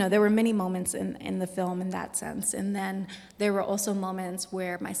 There were many moments in the film in that sense. And then there were also moments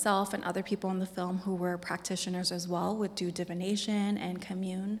where myself and other people in the film who were practitioners as well would do divination and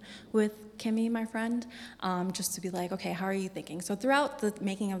commune with Kimmy, my friend, just to be like, okay, how are you thinking? So throughout the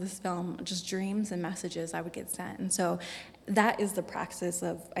making of this film, just dreams and messages I would get sent. And so that is the praxis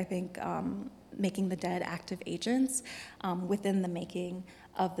of, I think, making the dead active agents within the making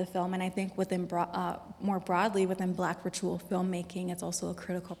of the film. And I think within more broadly within Black ritual filmmaking, it's also a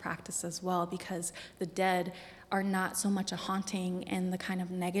critical practice as well, because the dead are not so much a haunting in the kind of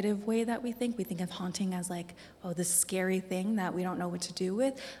negative way that we think. We think of haunting as like, oh, this scary thing that we don't know what to do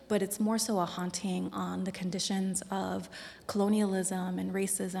with, but it's more so a haunting on the conditions of colonialism and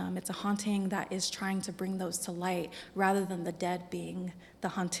racism. It's a haunting that is trying to bring those to light rather than the dead being the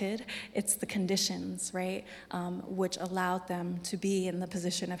hunted. It's the conditions, right, which allowed them to be in the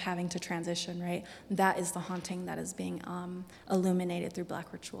position of having to transition, right? That is the haunting that is being illuminated through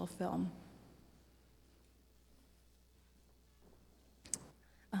Black ritual film.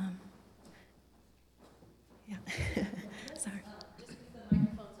 Yeah. Sorry.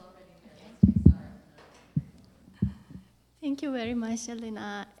 Thank you very much,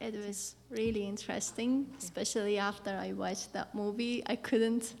 Elena. It was really interesting, especially after I watched that movie.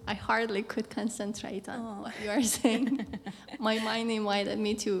 I hardly could concentrate on what you are saying. My mind invited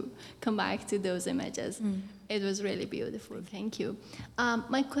me to come back to those images. It was really beautiful. Thank you.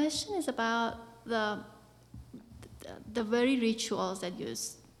 My question is about the the very rituals that you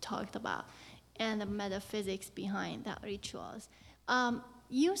talked about and the metaphysics behind that rituals.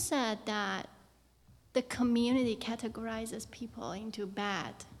 You said that the community categorizes people into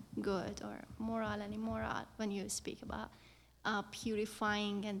bad, good, or moral and immoral when you speak about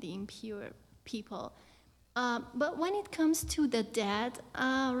purifying and the impure people. But when it comes to the dead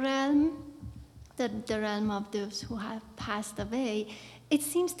realm, the realm of those who have passed away, it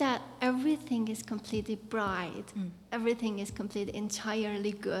seems that everything is completely bright, everything is completely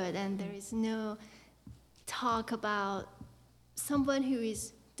entirely good, and there is no talk about someone who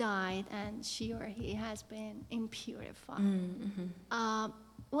is died and she or he has been impurified.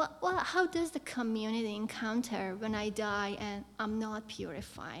 How does the community encounter when I die and I'm not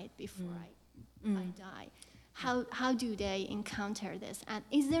purified before I die? How do they encounter this? And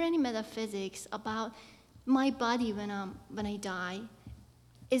is there any metaphysics about my body when I die?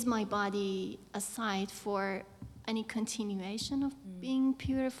 Is my body a site for any continuation of being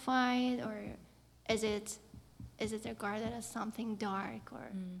purified, or is it regarded as something dark or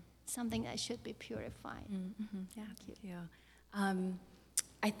something that should be purified? Yeah, thank you.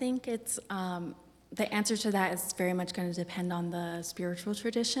 I think it's the answer to that is very much going to depend on the spiritual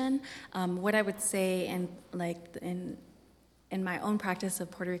tradition. What I would say in my own practice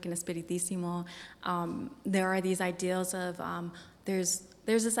of Puerto Rican Espiritismo, there are these ideals of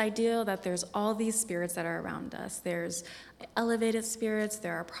there's this ideal that there's all these spirits that are around us. There's elevated spirits,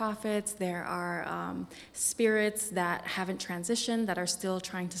 there are prophets, there are spirits that haven't transitioned, that are still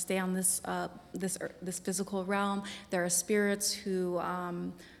trying to stay on this physical realm. There are spirits who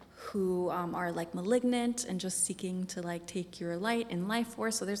are like malignant and just seeking to like take your light and life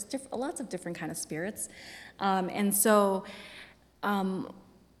force. So there's lots of different kind of spirits, and so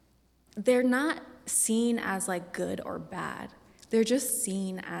they're not seen as like good or bad. They're just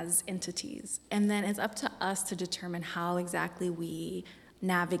seen as entities. And then it's up to us to determine how exactly we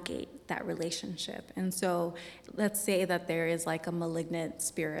navigate that relationship. And so let's say that there is like a malignant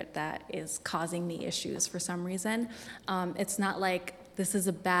spirit that is causing me issues for some reason. It's not like this is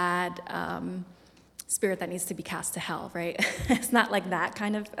a bad spirit that needs to be cast to hell, right? It's not like that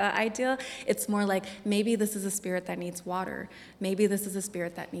kind of ideal. It's more like maybe this is a spirit that needs water. Maybe this is a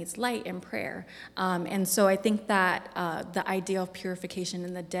spirit that needs light and prayer. And so I think that the idea of purification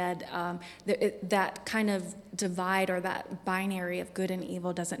in the dead, that kind of divide or that binary of good and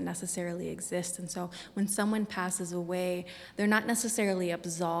evil doesn't necessarily exist. And so when someone passes away, they're not necessarily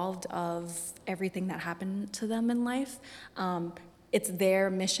absolved of everything that happened to them in life. It's their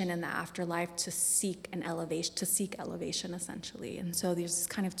mission in the afterlife to seek elevation essentially. And so there's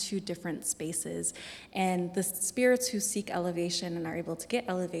kind of two different spaces. And the spirits who seek elevation and are able to get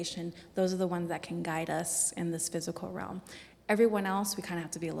elevation, those are the ones that can guide us in this physical realm. Everyone else, we kind of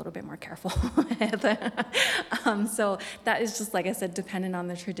have to be a little bit more careful. So that is just, like I said, dependent on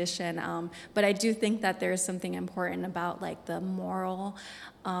the tradition. But I do think that there is something important about like the moral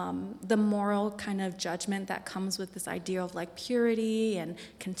kind of judgment that comes with this idea of like purity and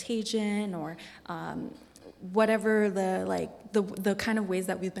contagion, or whatever the kind of ways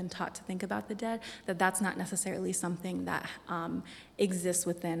that we've been taught to think about the dead, that's not necessarily something that exists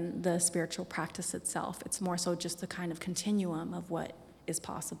within the spiritual practice itself. It's more so just the kind of continuum of what is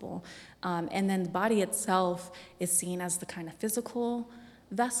possible. And then the body itself is seen as the kind of physical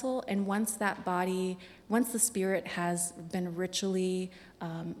vessel, and once the spirit has been ritually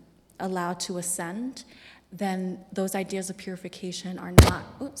allowed to ascend, then those ideas of purification are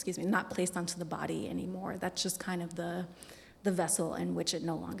not placed onto the body anymore. That's just kind of the vessel in which it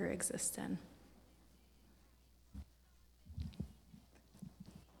no longer exists in.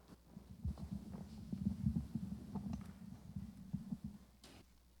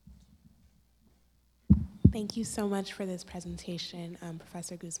 Thank you so much for this presentation,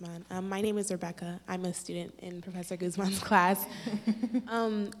 Professor Guzman. My name is Rebecca. I'm a student in Professor Guzman's class.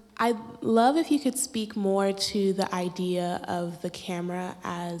 I'd love if you could speak more to the idea of the camera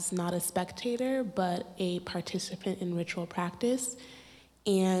as not a spectator, but a participant in ritual practice,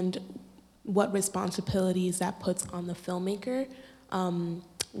 and what responsibilities that puts on the filmmaker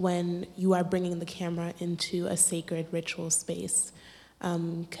when you are bringing the camera into a sacred ritual space.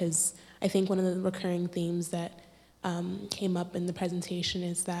 Because I think one of the recurring themes that came up in the presentation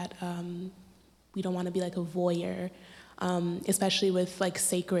is that we don't want to be like a voyeur, especially with like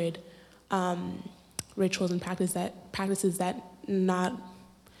sacred rituals and practices that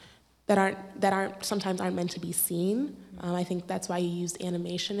sometimes aren't meant to be seen. I think that's why you used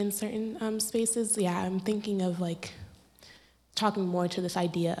animation in certain spaces. Yeah, I'm thinking of like talking more to this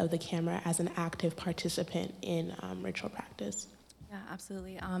idea of the camera as an active participant in ritual practice. Yeah,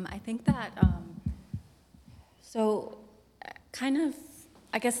 absolutely. I think that So, kind of,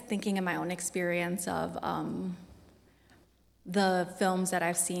 I guess, thinking in my own experience of the films that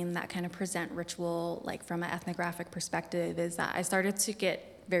I've seen that kind of present ritual, like from an ethnographic perspective, is that I started to get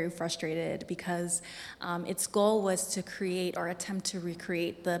very frustrated because its goal was to create or attempt to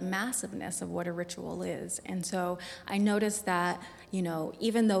recreate the massiveness of what a ritual is. And so I noticed that, you know,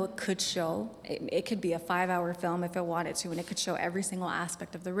 even though it could show, it could be a 5-hour film if it wanted to, and it could show every single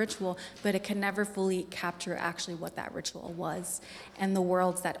aspect of the ritual, but it could never fully capture actually what that ritual was and the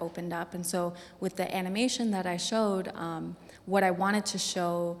worlds that opened up. And so with the animation that I showed, what I wanted to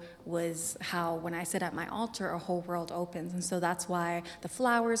show was how when I sit at my altar, a whole world opens. And so that's why the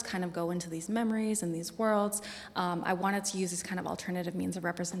flowers kind of go into these memories and these worlds. I wanted to use these kind of alternative means of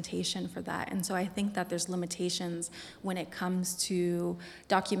representation for that. And so I think that there's limitations when it comes to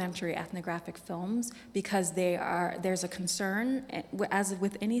documentary ethnographic films because there's a concern, as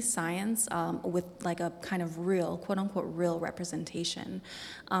with any science, with like a kind of real, quote unquote, real representation.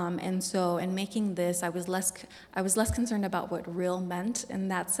 And so in making this, I was less concerned about what real meant in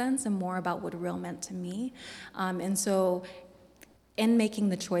that sense and more about what real meant to me. And so in making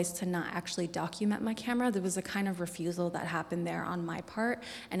the choice to not actually document my camera, there was a kind of refusal that happened there on my part.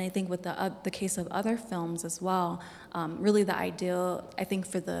 And I think with the case of other films as well, really the ideal, I think,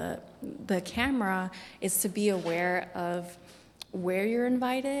 for the camera is to be aware of where you're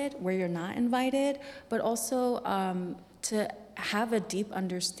invited, where you're not invited, but also to have a deep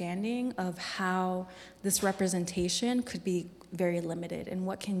understanding of how this representation could be very limited and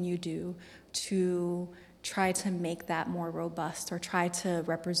what can you do to try to make that more robust or try to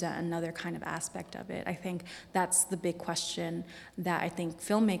represent another kind of aspect of it. I think that's the big question that I think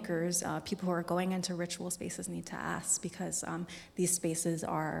filmmakers, people who are going into ritual spaces need to ask, because these spaces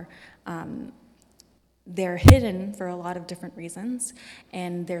are they're hidden for a lot of different reasons,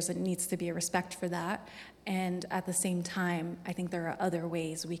 and needs to be a respect for that. And at the same time, I think there are other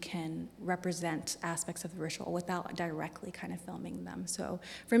ways we can represent aspects of the ritual without directly kind of filming them. So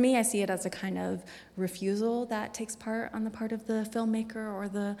for me, I see it as a kind of refusal that takes part on the part of the filmmaker or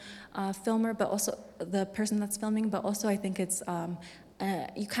the filmer, but also the person that's filming. But also I think it's,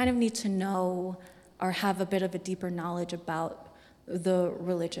 you kind of need to know or have a bit of a deeper knowledge about the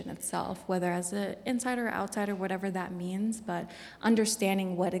religion itself, whether as an insider or outsider, whatever that means, but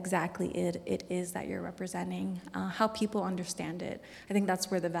understanding what exactly it is that you're representing, how people understand it. I think that's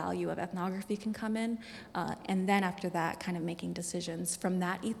where the value of ethnography can come in, and then after that, kind of making decisions from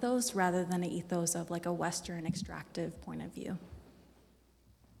that ethos rather than an ethos of like a Western extractive point of view.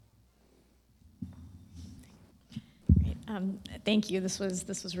 Thank you. This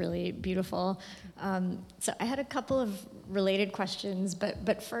was really beautiful. So I had a couple of related questions,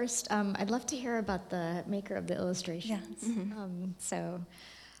 but first, I'd love to hear about the maker of the illustrations. Yes. Mm-hmm. So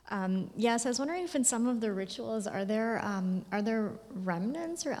I was wondering if in some of the rituals are there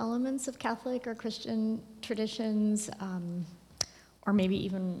remnants or elements of Catholic or Christian traditions, or maybe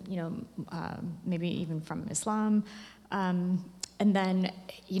even maybe even from Islam. And then,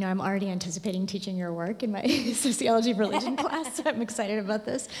 I'm already anticipating teaching your work in my sociology of religion class, so I'm excited about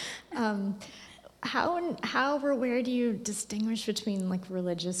this. How or where do you distinguish between like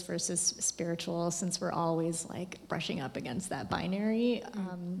religious versus spiritual, since we're always like brushing up against that binary?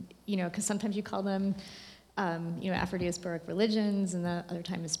 Because sometimes you call them, Afro-diasporic religions, and the other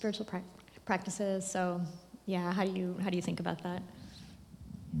time is spiritual practices. So, yeah, how do you think about that?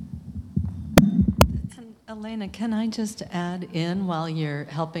 Elena, can I just add in while you're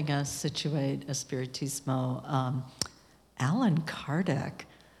helping us situate Espiritismo, Alan Kardec,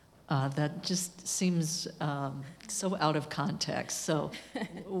 that just seems so out of context. So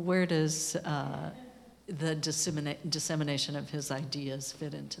where does the dissemination of his ideas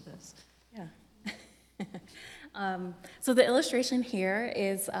fit into this? Yeah. So the illustration here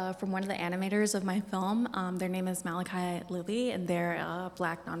is from one of the animators of my film. Their name is Malachi Lilly, and they're a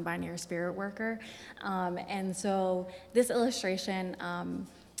Black non-binary spirit worker. And so this illustration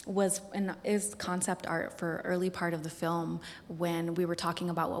is concept art for early part of the film when we were talking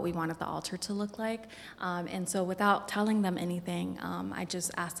about what we wanted the altar to look like. And so without telling them anything, I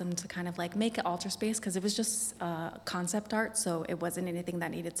just asked them to kind of like make an altar space, because it was just concept art, so it wasn't anything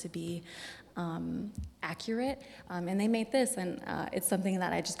that needed to be accurate, and they made this, and it's something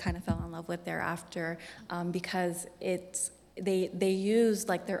that I just kind of fell in love with thereafter, because they used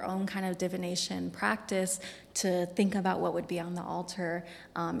like their own kind of divination practice to think about what would be on the altar,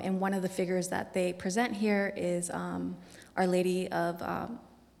 and one of the figures that they present here is Our Lady of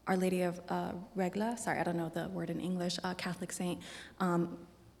Regla. Sorry, I don't know the word in English. Catholic saint, Our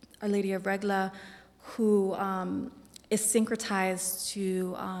Lady of Regla, who is syncretized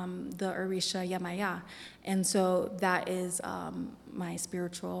to the Orisha Yamaya. And so that is my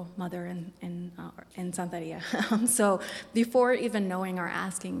spiritual mother in Santeria. So before even knowing or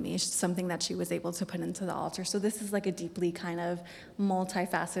asking me, something that she was able to put into the altar. So this is like a deeply kind of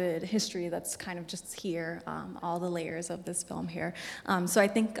multifaceted history that's kind of just here, all the layers of this film here. So I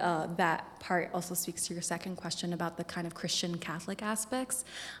think that part also speaks to your second question about the kind of Christian Catholic aspects,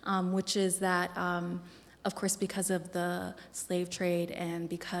 which is that of course, because of the slave trade and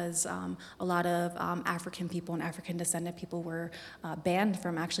because a lot of African people and African descendant people were banned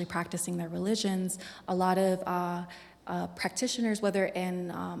from actually practicing their religions, a lot of practitioners, whether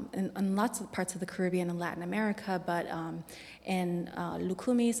in lots of parts of the Caribbean and Latin America, but in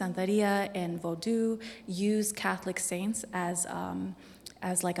Lukumi, Santeria, and Vodou, use Catholic saints as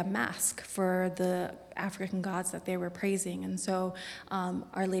like a mask for the African gods that they were praising. And so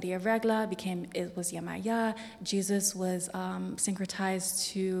Our Lady of Regla was Yamaya. Jesus was syncretized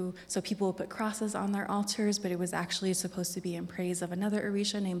to, so people would put crosses on their altars, but it was actually supposed to be in praise of another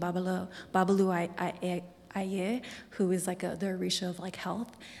Orisha named Babalu Aye, who is like the Orisha of like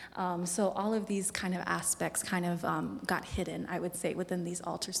health. So all of these kind of aspects kind of got hidden, I would say, within these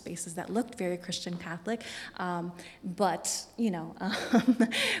altar spaces that looked very Christian Catholic, but,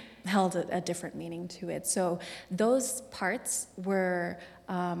 held a different meaning to it. So those parts were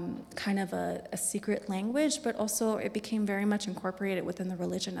kind of a secret language, but also it became very much incorporated within the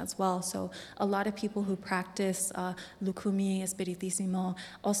religion as well. So a lot of people who practice Lukumi, Espiritismo,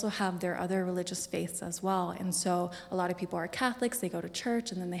 also have their other religious faiths as well. And so a lot of people are Catholics, they go to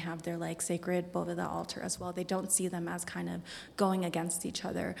church, and then they have their like sacred Boveda altar as well. They don't see them as kind of going against each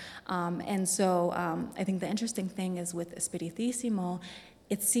other. And so I think the interesting thing is with Espiritismo,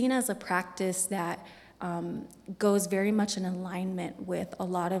 it's seen as a practice that goes very much in alignment with a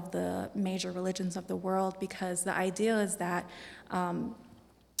lot of the major religions of the world, because the idea is that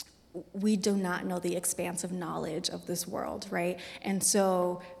we do not know the expansive knowledge of this world, right? And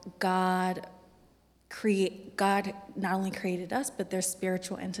so God not only created us, but they're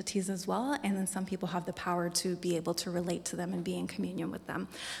spiritual entities as well, and then some people have the power to be able to relate to them and be in communion with them.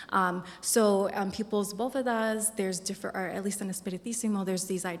 So people's bóvedas, there's different, or at least in Espiritismo, there's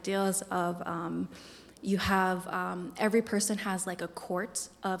these ideas of you have, every person has like a court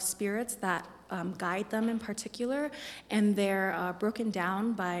of spirits that guide them in particular, and they're broken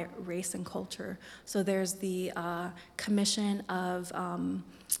down by race and culture. So there's the commission of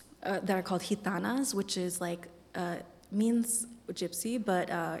that are called gitanas, which is like means gypsy, but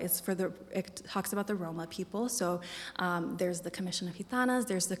it talks about the Roma people. So there's the commission of gitanas,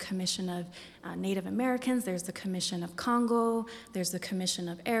 there's the commission of Native Americans, there's the commission of Congo, there's the commission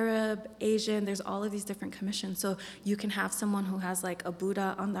of Arab, Asian, there's all of these different commissions. So you can have someone who has like a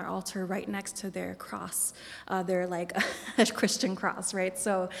Buddha on their altar right next to their cross, they're like a Christian cross, right?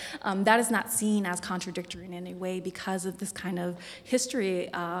 So that is not seen as contradictory in any way because of this kind of history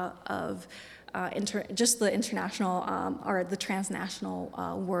of just the international or the transnational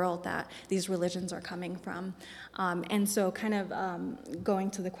world that these religions are coming from. And so kind of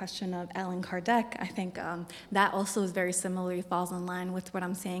going to the question of Allan Kardec, I think that also is very similarly falls in line with what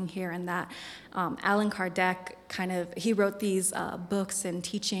I'm saying here, in that Allan Kardec he wrote these books and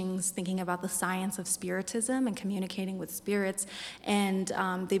teachings thinking about the science of spiritism and communicating with spirits, and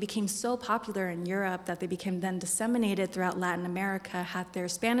they became so popular in Europe that they became then disseminated throughout Latin America, had their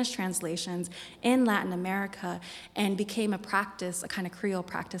Spanish translations in Latin America, and became a practice, a kind of Creole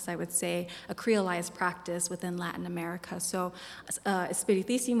practice, I would say, a Creolized practice within Latin America. So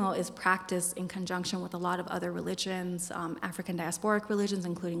Espiritismo is practiced in conjunction with a lot of other religions, African diasporic religions,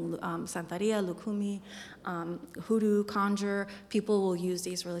 including Santeria, Lukumi, Hoodoo, Conjure. People will use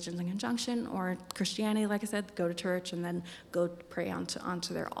these religions in conjunction, or Christianity, like I said, go to church and then go pray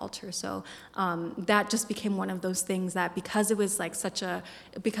onto their altar. So that just became one of those things that because it was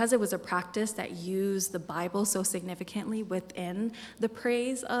a practice that used the Bible so significantly within the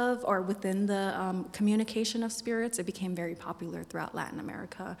praise of, or within the communication of spirits, it became very popular throughout Latin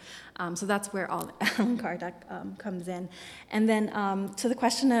America. So that's where all Allan Kardec comes in. And then to the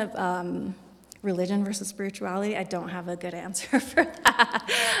question of religion versus spirituality, I don't have a good answer for that.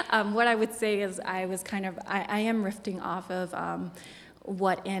 What I would say is I am riffing off of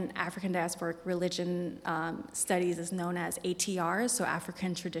what in African diasporic religion studies is known as ATRs, so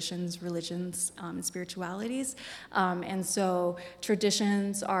African traditions, religions, and spiritualities. And so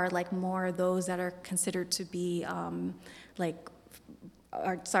traditions are like more those that are considered to be like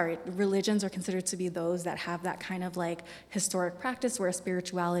religions are considered to be those that have that kind of like historic practice, where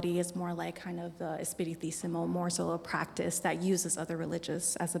spirituality is more like kind of the espiritismo, more so a practice that uses other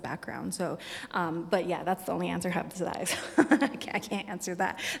religions as a background. So, but yeah, that's the only answer I have to that. I can't answer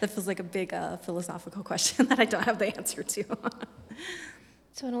that. That feels like a big philosophical question that I don't have the answer to.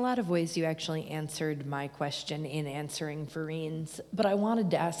 So in a lot of ways, you actually answered my question in answering Vereen's, but I wanted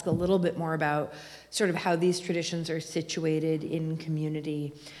to ask a little bit more about sort of how these traditions are situated in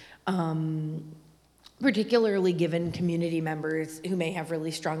community, particularly given community members who may have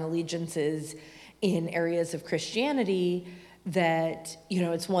really strong allegiances in areas of Christianity that, you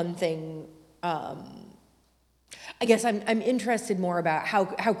know, it's one thing, I guess I'm interested more about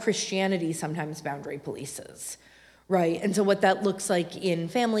how Christianity sometimes boundary polices. Right, and so what that looks like in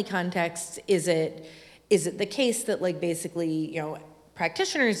family contexts, is it the case that like basically, you know,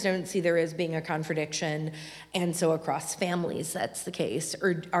 practitioners don't see there as being a contradiction, and so across families that's the case?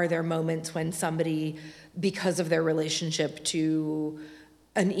 Or are there moments when somebody, because of their relationship to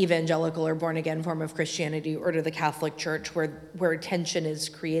an evangelical or born-again form of Christianity or to the Catholic Church, where tension is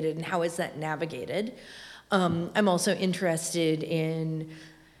created, and how is that navigated? I'm also interested in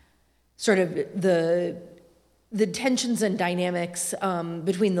sort of the tensions and dynamics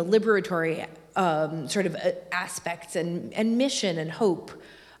between the liberatory sort of aspects and mission and hope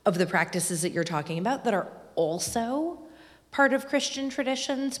of the practices that you're talking about that are also part of Christian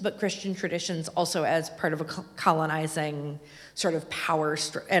traditions, but Christian traditions also as part of a colonizing sort of power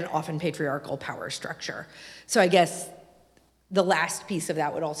and often patriarchal power structure. So I guess the last piece of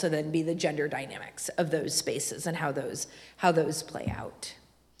that would also then be the gender dynamics of those spaces and how those play out.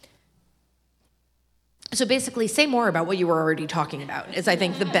 So basically, say more about what you were already talking about, is I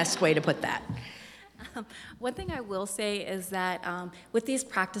think the best way to put that. One thing I will say is that with these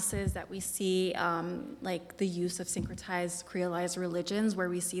practices that we see, like the use of syncretized, creolized religions, where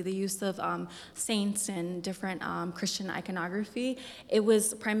we see the use of saints and different Christian iconography, it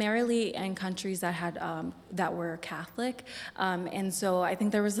was primarily in countries that had that were Catholic, and so I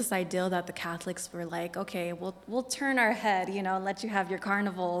think there was this ideal that the Catholics were like, okay, we'll turn our head, you know, and let you have your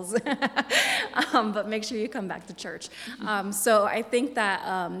carnivals, but make sure you come back to church. So I think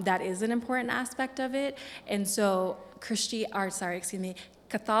that that is an important aspect of it. And so Catholicism,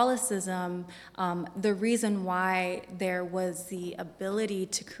 the reason why there was the ability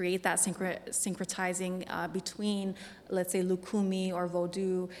to create that syncretizing between, let's say, Lukumi or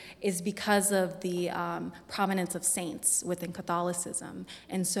Vodou, is because of the prominence of saints within Catholicism.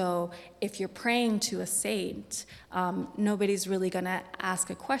 And so if you're praying to a saint, nobody's really going to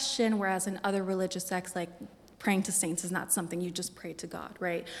ask a question, whereas in other religious sects, like praying to saints is not something you just pray to God,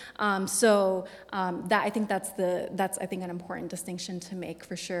 right? That I think that's I think an important distinction to make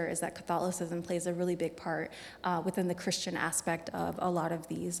for sure, is that Catholicism plays a really big part within the Christian aspect of a lot of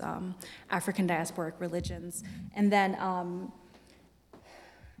these African diasporic religions. And then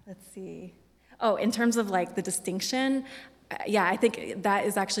let's see. Oh, in terms of like the distinction, yeah, I think that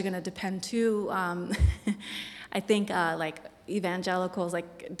is actually going to depend too. I think like evangelicals,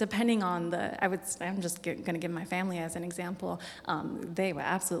 like depending on I'm just going to give my family as an example. They would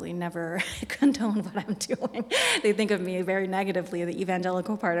absolutely never condone what I'm doing. They think of me very negatively, the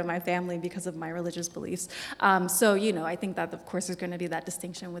evangelical part of my family, because of my religious beliefs. So, you know, I think that of course there's going to be that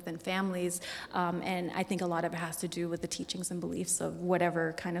distinction within families. And I think a lot of it has to do with the teachings and beliefs of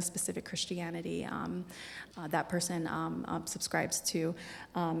whatever kind of specific Christianity that person subscribes to.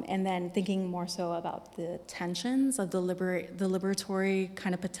 And then thinking more so about the tensions of the liberatory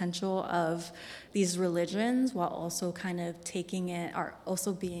kind of potential of these religions, while also kind of taking it, or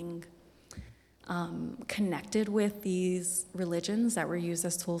also being connected with these religions that were used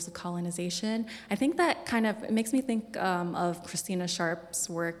as tools of colonization. I think that kind of makes me think of Christina Sharp's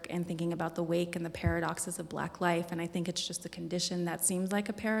work and thinking about the wake and the paradoxes of Black life. And I think it's just a condition that seems like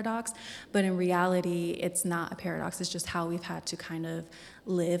a paradox, but in reality, it's not a paradox. It's just how we've had to kind of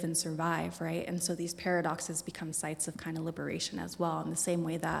live and survive, right? And so these paradoxes become sites of kind of liberation as well, in the same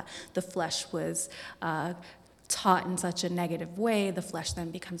way that the flesh was taught in such a negative way, the flesh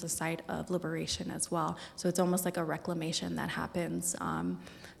then becomes a site of liberation as well. So it's almost like a reclamation that happens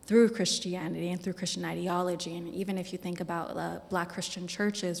through Christianity and through Christian ideology. And even if you think about Black Christian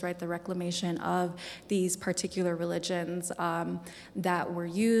churches, right, the reclamation of these particular religions that were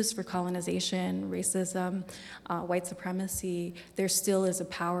used for colonization, racism, white supremacy, there still is a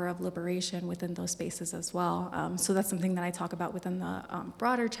power of liberation within those spaces as well. So that's something that I talk about within the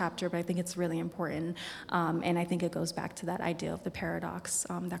broader chapter, but I think it's really important. And I think it goes back to that idea of the paradox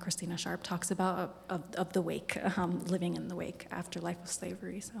that Christina Sharp talks about of the wake, living in the wake after life of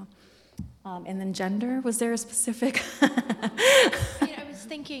slavery. So, and then gender, was there a specific? I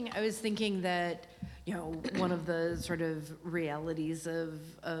I was thinking that, you know, one of the sort of realities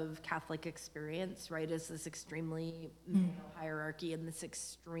of Catholic experience, right, is this extremely male hierarchy and this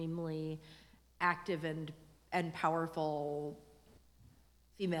extremely active and powerful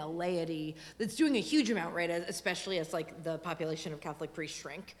female laity that's doing a huge amount, right, especially as like the population of Catholic priests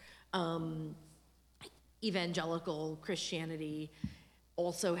shrink. Evangelical Christianity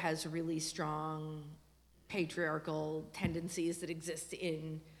also has really strong patriarchal tendencies that exist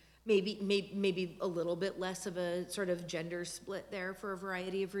in maybe a little bit less of a sort of gender split there for a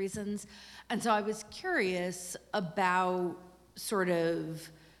variety of reasons. And so I was curious about sort of,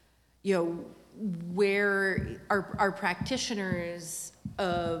 you know, where are practitioners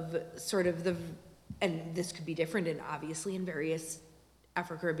of sort of the, and this could be different and obviously in various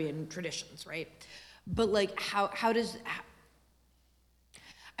Afro-Caribbean traditions, right? But like how does,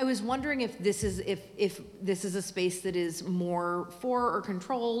 I was wondering if this is a space that is more for or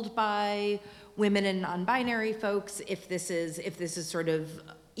controlled by women and non-binary folks, if this is sort of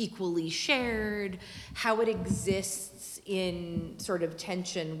equally shared, how it exists in sort of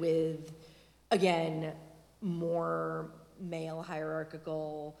tension with, again, more male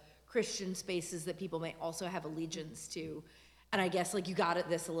hierarchical Christian spaces that people may also have allegiance to. And I guess like you got at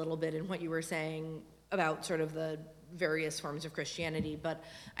this a little bit in what you were saying about sort of the various forms of Christianity, but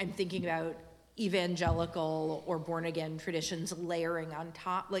I'm thinking about evangelical or born again traditions layering on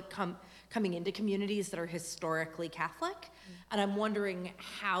top, like coming into communities that are historically Catholic. And I'm wondering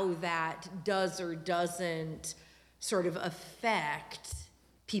how that does or doesn't sort of affect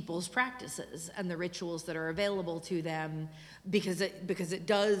people's practices and the rituals that are available to them, because it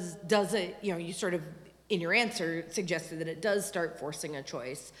does it, you know, you sort of in your answer suggested that it does start forcing a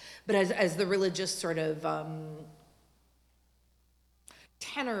choice. But as the religious sort of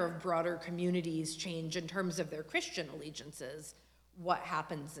tenor of broader communities change in terms of their Christian allegiances, what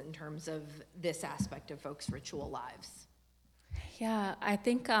happens in terms of this aspect of folks' ritual lives? Yeah, I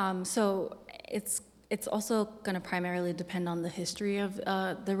think so. It's also going to primarily depend on the history of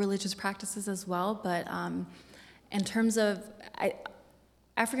the religious practices as well. But in terms of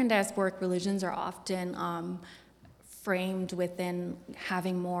African diasporic religions are often framed within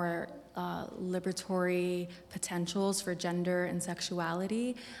having more liberatory potentials for gender and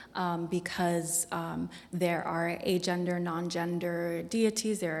sexuality, because there are agender, non-gender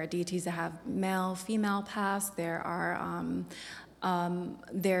deities. There are deities that have male, female paths. There are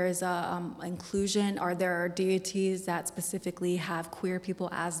there's inclusion, or there are deities that specifically have queer people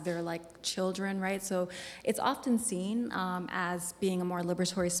as their like children, right? So it's often seen as being a more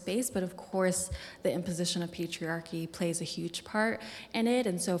liberatory space, but of course the imposition of patriarchy plays a huge part in it.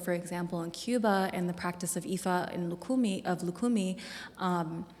 And so, for example, in Cuba, in the practice of Ifa and Lukumi,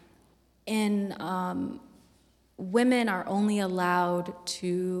 women are only allowed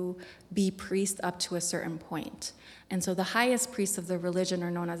to be priests up to a certain point. And so the highest priests of the religion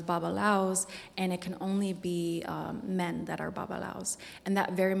are known as babalaos, and it can only be men that are babalaos. And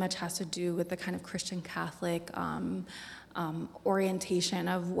that very much has to do with the kind of Christian Catholic orientation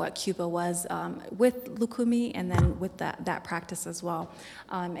of what Cuba was with Lukumi, and then with that practice as well.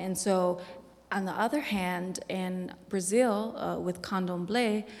 And so on the other hand, in Brazil, with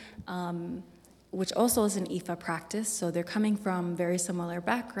candomblé, which also is an Ifa practice, so they're coming from very similar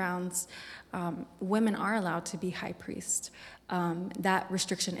backgrounds, women are allowed to be high priest. That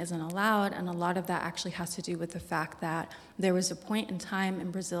restriction isn't allowed, and a lot of that actually has to do with the fact that there was a point in time in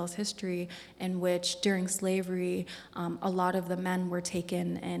Brazil's history in which, during slavery, a lot of the men were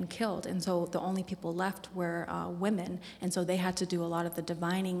taken and killed, and so the only people left were women, and so they had to do a lot of the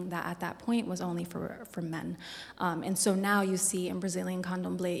divining that at that point was only for men. And so now you see in Brazilian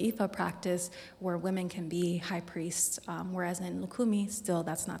candomblé Ifa practice where women can be high priests, whereas in Lukumi, still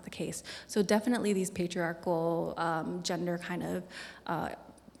that's not the case. So definitely these patriarchal gender kind of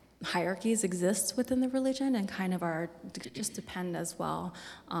hierarchies exist within the religion, and kind of are just depend as well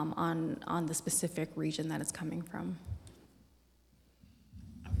on the specific region that it's coming from.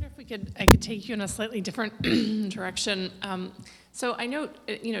 I wonder if I could take you in a slightly different direction. So I know,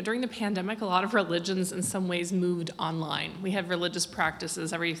 during the pandemic, a lot of religions in some ways moved online. We had religious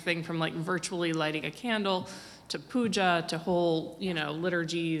practices, everything from like virtually lighting a candle to puja to whole,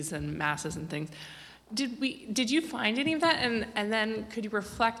 liturgies and masses and things. Did you find any of that? And then could you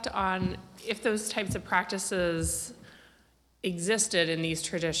reflect on if those types of practices existed in these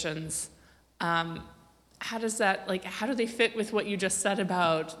traditions? How does that, how do they fit with what you just said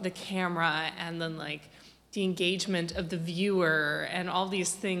about the camera and then the engagement of the viewer and all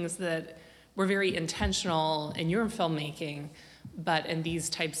these things that were very intentional in your filmmaking, But in these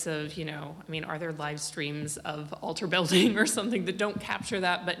types of, I mean, are there live streams of altar building or something that don't capture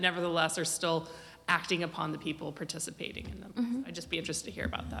that, but nevertheless are still acting upon the people participating in them? So I'd just be interested to hear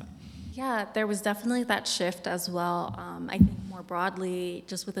about that. Yeah, there was definitely that shift as well. I think more broadly,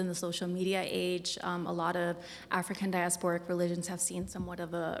 just within the social media age, a lot of African diasporic religions have seen somewhat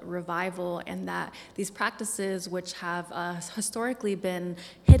of a revival, in that these practices, which have historically been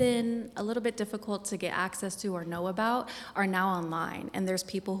hidden, a little bit difficult to get access to or know about, are now online. And there's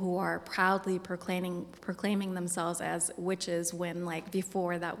people who are proudly proclaiming themselves as witches, when like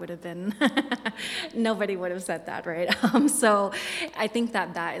before that would have been, nobody would have said that, right? So I think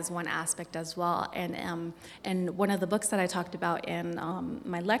that is one aspect as well. And one of the books that I talked about in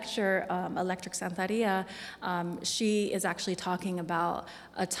my lecture, Electric Santeria, she is actually talking about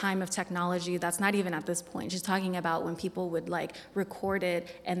a time of technology that's not even at this point. She's talking about when people would like record it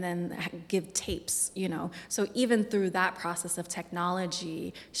and then give tapes, So even through that process of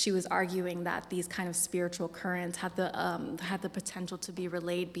technology, she was arguing that these kind of spiritual currents had the potential to be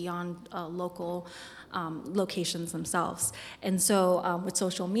relayed beyond local locations themselves. And so with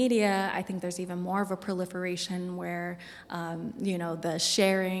social media, I think there's even more of a proliferation where, the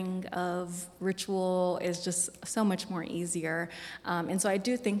sharing of ritual is just so much more easier. And so I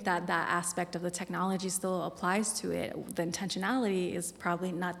do think that aspect of the technology still applies to it. The intentionality is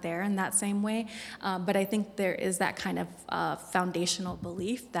probably not there in that same way, but I think there is that kind of foundational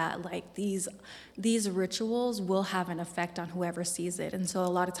belief that like these rituals will have an effect on whoever sees it. And so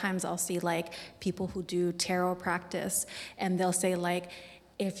a lot of times I'll see like people who do tarot practice, and they'll say like,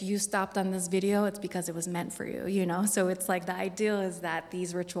 if you stopped on this video, it's because it was meant for you, So it's like the ideal is that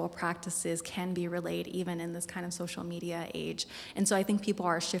these ritual practices can be relayed even in this kind of social media age. And so I think people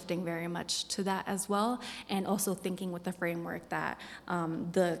are shifting very much to that as well, and also thinking with the framework that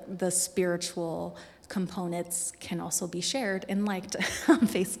the spiritual components can also be shared and liked on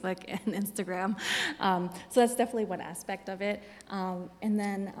Facebook and Instagram. So that's definitely one aspect of it. And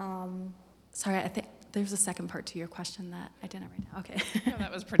then, sorry, I think there's a second part to your question that I didn't write down. Okay. No,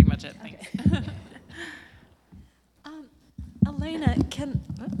 that was pretty much it. Thanks. Okay. Elena, can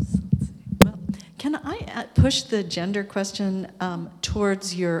I push the gender question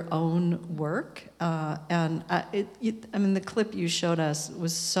towards your own work? The clip you showed us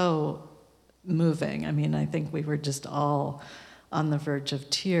was so moving. I mean, I think we were just all on the verge of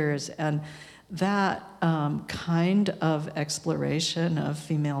tears. And that kind of exploration of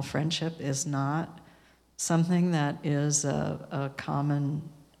female friendship is not something that is a common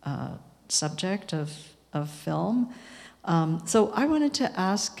subject of film. So I wanted to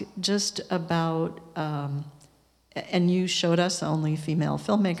ask just about, and you showed us only female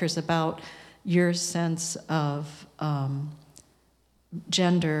filmmakers, about your sense of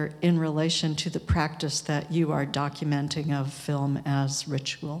gender in relation to the practice that you are documenting of film as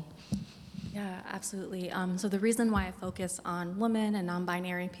ritual. Yeah, absolutely. So the reason why I focus on women and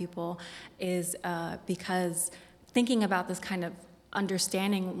non-binary people is because thinking about this kind of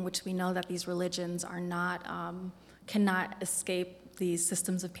understanding in which we know that these religions are not, cannot escape these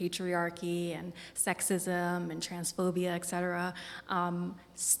systems of patriarchy and sexism and transphobia, et cetera,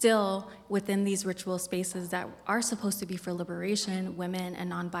 still within these ritual spaces that are supposed to be for liberation, women and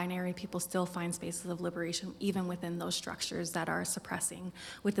non-binary people still find spaces of liberation even within those structures that are suppressing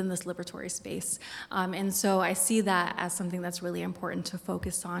within this liberatory space. And so I see that as something that's really important to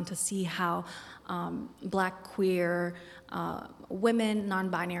focus on, to see how Black, queer, women,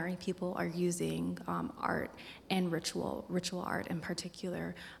 non-binary people are using art and ritual art in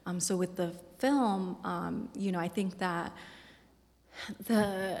particular. So with the film, I think that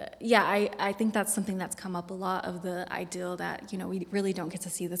I think that's something that's come up a lot, of the ideal that, we really don't get to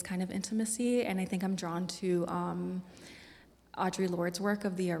see this kind of intimacy. And I think I'm drawn to Audre Lorde's work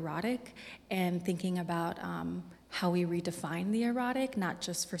of the erotic, and thinking about how we redefine the erotic, not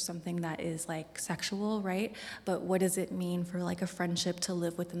just for something that is like sexual, right? But what does it mean for like a friendship to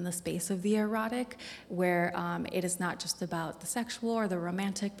live within the space of the erotic, where it is not just about the sexual or the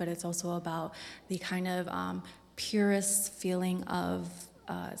romantic, but it's also about the kind of purest feeling of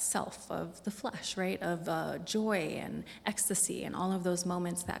self, of the flesh, right? Of joy and ecstasy and all of those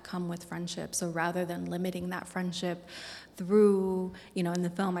moments that come with friendship. So rather than limiting that friendship through, in the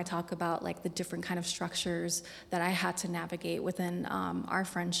film I talk about like the different kind of structures that I had to navigate within our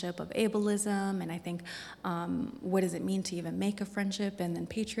friendship of ableism, and I think what does it mean to even make a friendship, and then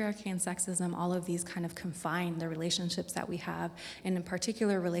patriarchy and sexism, all of these kind of confine the relationships that we have, and in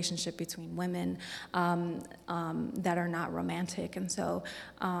particular relationship between women that are not romantic. And so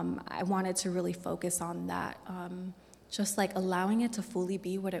I wanted to really focus on that just like allowing it to fully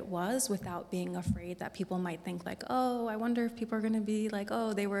be what it was without being afraid that people might think like, oh, I wonder if people are going to be like,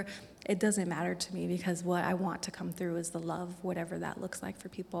 oh, it doesn't matter to me, because what I want to come through is the love, whatever that looks like for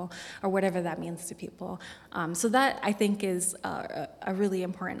people or whatever that means to people. So that I think is a really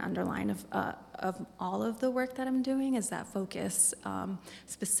important underline of all of the work that I'm doing, is that focus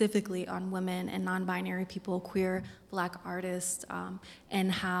specifically on women and non-binary people, queer, Black artists,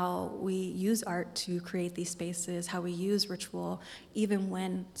 and how we use art to create these spaces, how we use ritual, even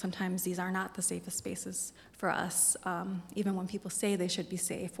when sometimes these are not the safest spaces for us, even when people say they should be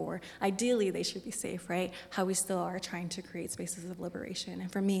safe, or ideally they should be safe, right? How we still are trying to create spaces of liberation.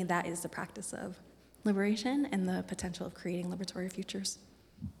 And for me, that is the practice of liberation and the potential of creating liberatory futures.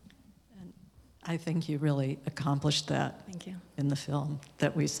 I think you really accomplished that. Thank you. In the film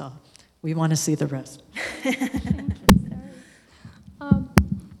that we saw. We want to see the rest.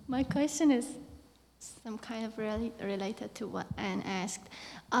 My question is some kind of really related to what Anne asked.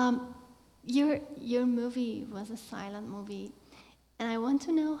 Your movie was a silent movie, and I want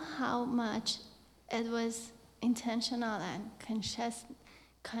to know how much it was intentional and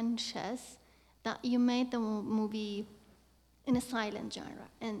conscious that you made the movie in a silent genre.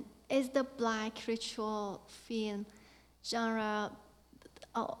 And is the Black ritual film genre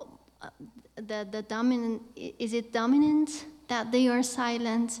the dominant? Is it dominant that they are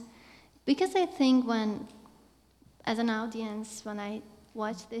silent? Because I think as an audience, when I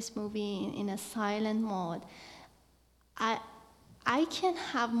watch this movie in a silent mode, I can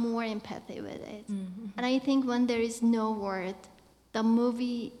have more empathy with it. Mm-hmm. And I think when there is no word, the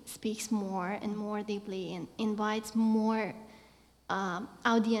movie speaks more and more deeply and invites more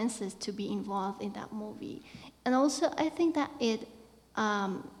audiences to be involved in that movie. And also, I think that it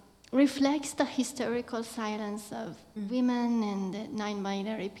reflects the historical silence of women and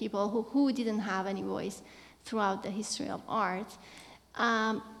non-binary people who didn't have any voice throughout the history of art.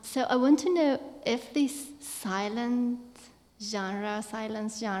 So I want to know if this silence genre,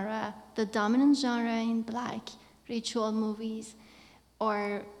 the dominant genre in Black ritual movies,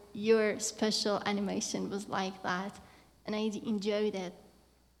 or your special animation was like that, and I enjoyed it.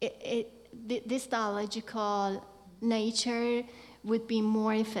 This dialogical nature would be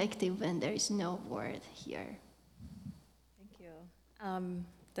more effective when there is no word here. Thank you.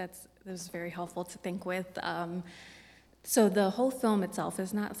 That was very helpful to think with. So the whole film itself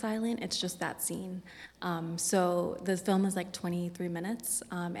is not silent, it's just that scene. So the film is like 23 minutes,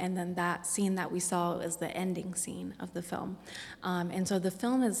 and then that scene that we saw is the ending scene of the film. And so the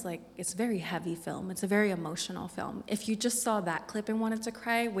film is it's a very heavy film, it's a very emotional film. If you just saw that clip and wanted to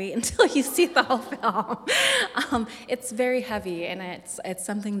cry, wait until you see the whole film. It's very heavy, and it's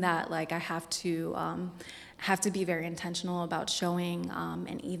something that I have to be very intentional about showing,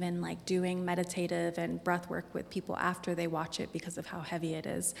 and even doing meditative and breath work with people after they watch it because of how heavy it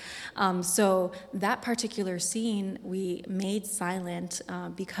is. So that particular scene we made silent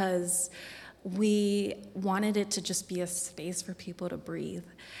because we wanted it to just be a space for people to breathe.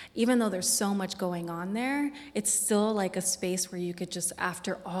 Even though there's so much going on there, it's still like a space where you could just,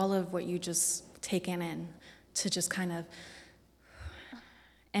 after all of what you just taken in, to just kind of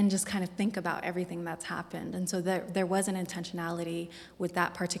think about everything that's happened. And so there was an intentionality with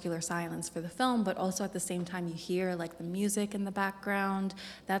that particular silence for the film, but also at the same time you hear the music in the background.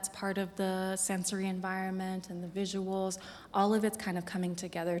 That's part of the sensory environment and the visuals. All of it's kind of coming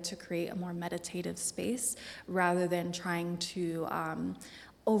together to create a more meditative space rather than trying to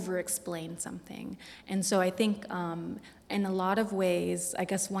over-explain something. And so I think in a lot of ways, I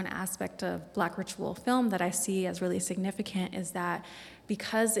guess one aspect of Black ritual film that I see as really significant is that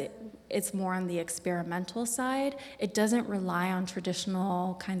because it's more on the experimental side, it doesn't rely on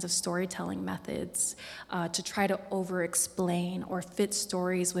traditional kinds of storytelling methods to try to over-explain or fit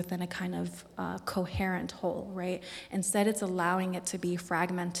stories within a kind of coherent whole, right? Instead, it's allowing it to be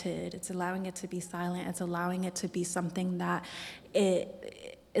fragmented, it's allowing it to be silent, it's allowing it to be something that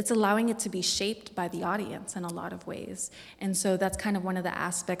it's allowing it to be shaped by the audience in a lot of ways. And so that's kind of one of the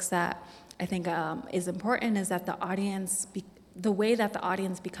aspects that I think is important, is that the way that the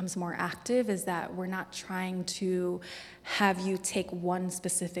audience becomes more active is that we're not trying to have you take one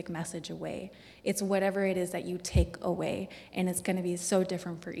specific message away. It's whatever it is that you take away, and it's going to be so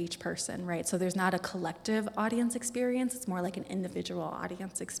different for each person, right? So there's not a collective audience experience, it's more like an individual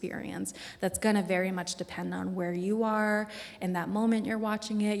audience experience that's going to very much depend on where you are in that moment you're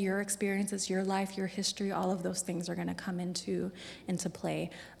watching it, your experiences, your life, your history, all of those things are going to come into play.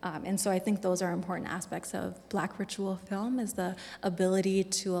 And so I think those are important aspects of Black ritual film, is the ability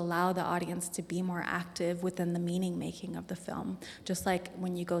to allow the audience to be more active within the meaning making making of the film. Just like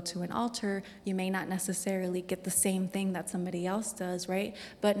when you go to an altar, you may not necessarily get the same thing that somebody else does, right?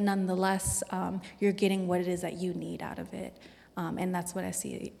 But nonetheless, you're getting what it is that you need out of it. And that's what I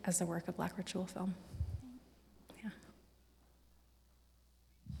see as the work of Black ritual film.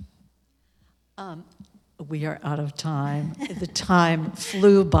 We are out of time. The time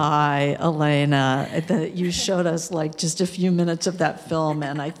flew by, Elena. You showed us like just a few minutes of that film,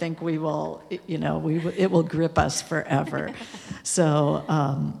 and I think we will, it will grip us forever. So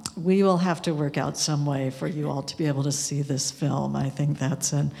we will have to work out some way for you all to be able to see this film. I think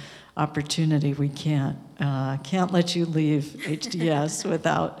that's an opportunity. We can't let you leave HDS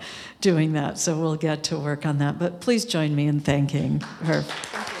without doing that. So we'll get to work on that. But please join me in thanking her.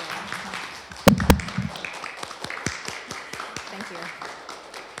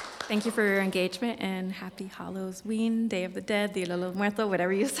 Thank you for your engagement, and happy Halloween, Day of the Dead, Dia de los Muertos,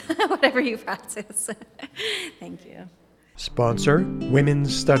 whatever you practice. Thank you. Sponsor,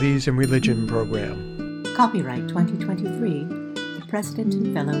 Women's Studies and Religion Program. Copyright 2023, the President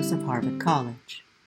and Fellows of Harvard College.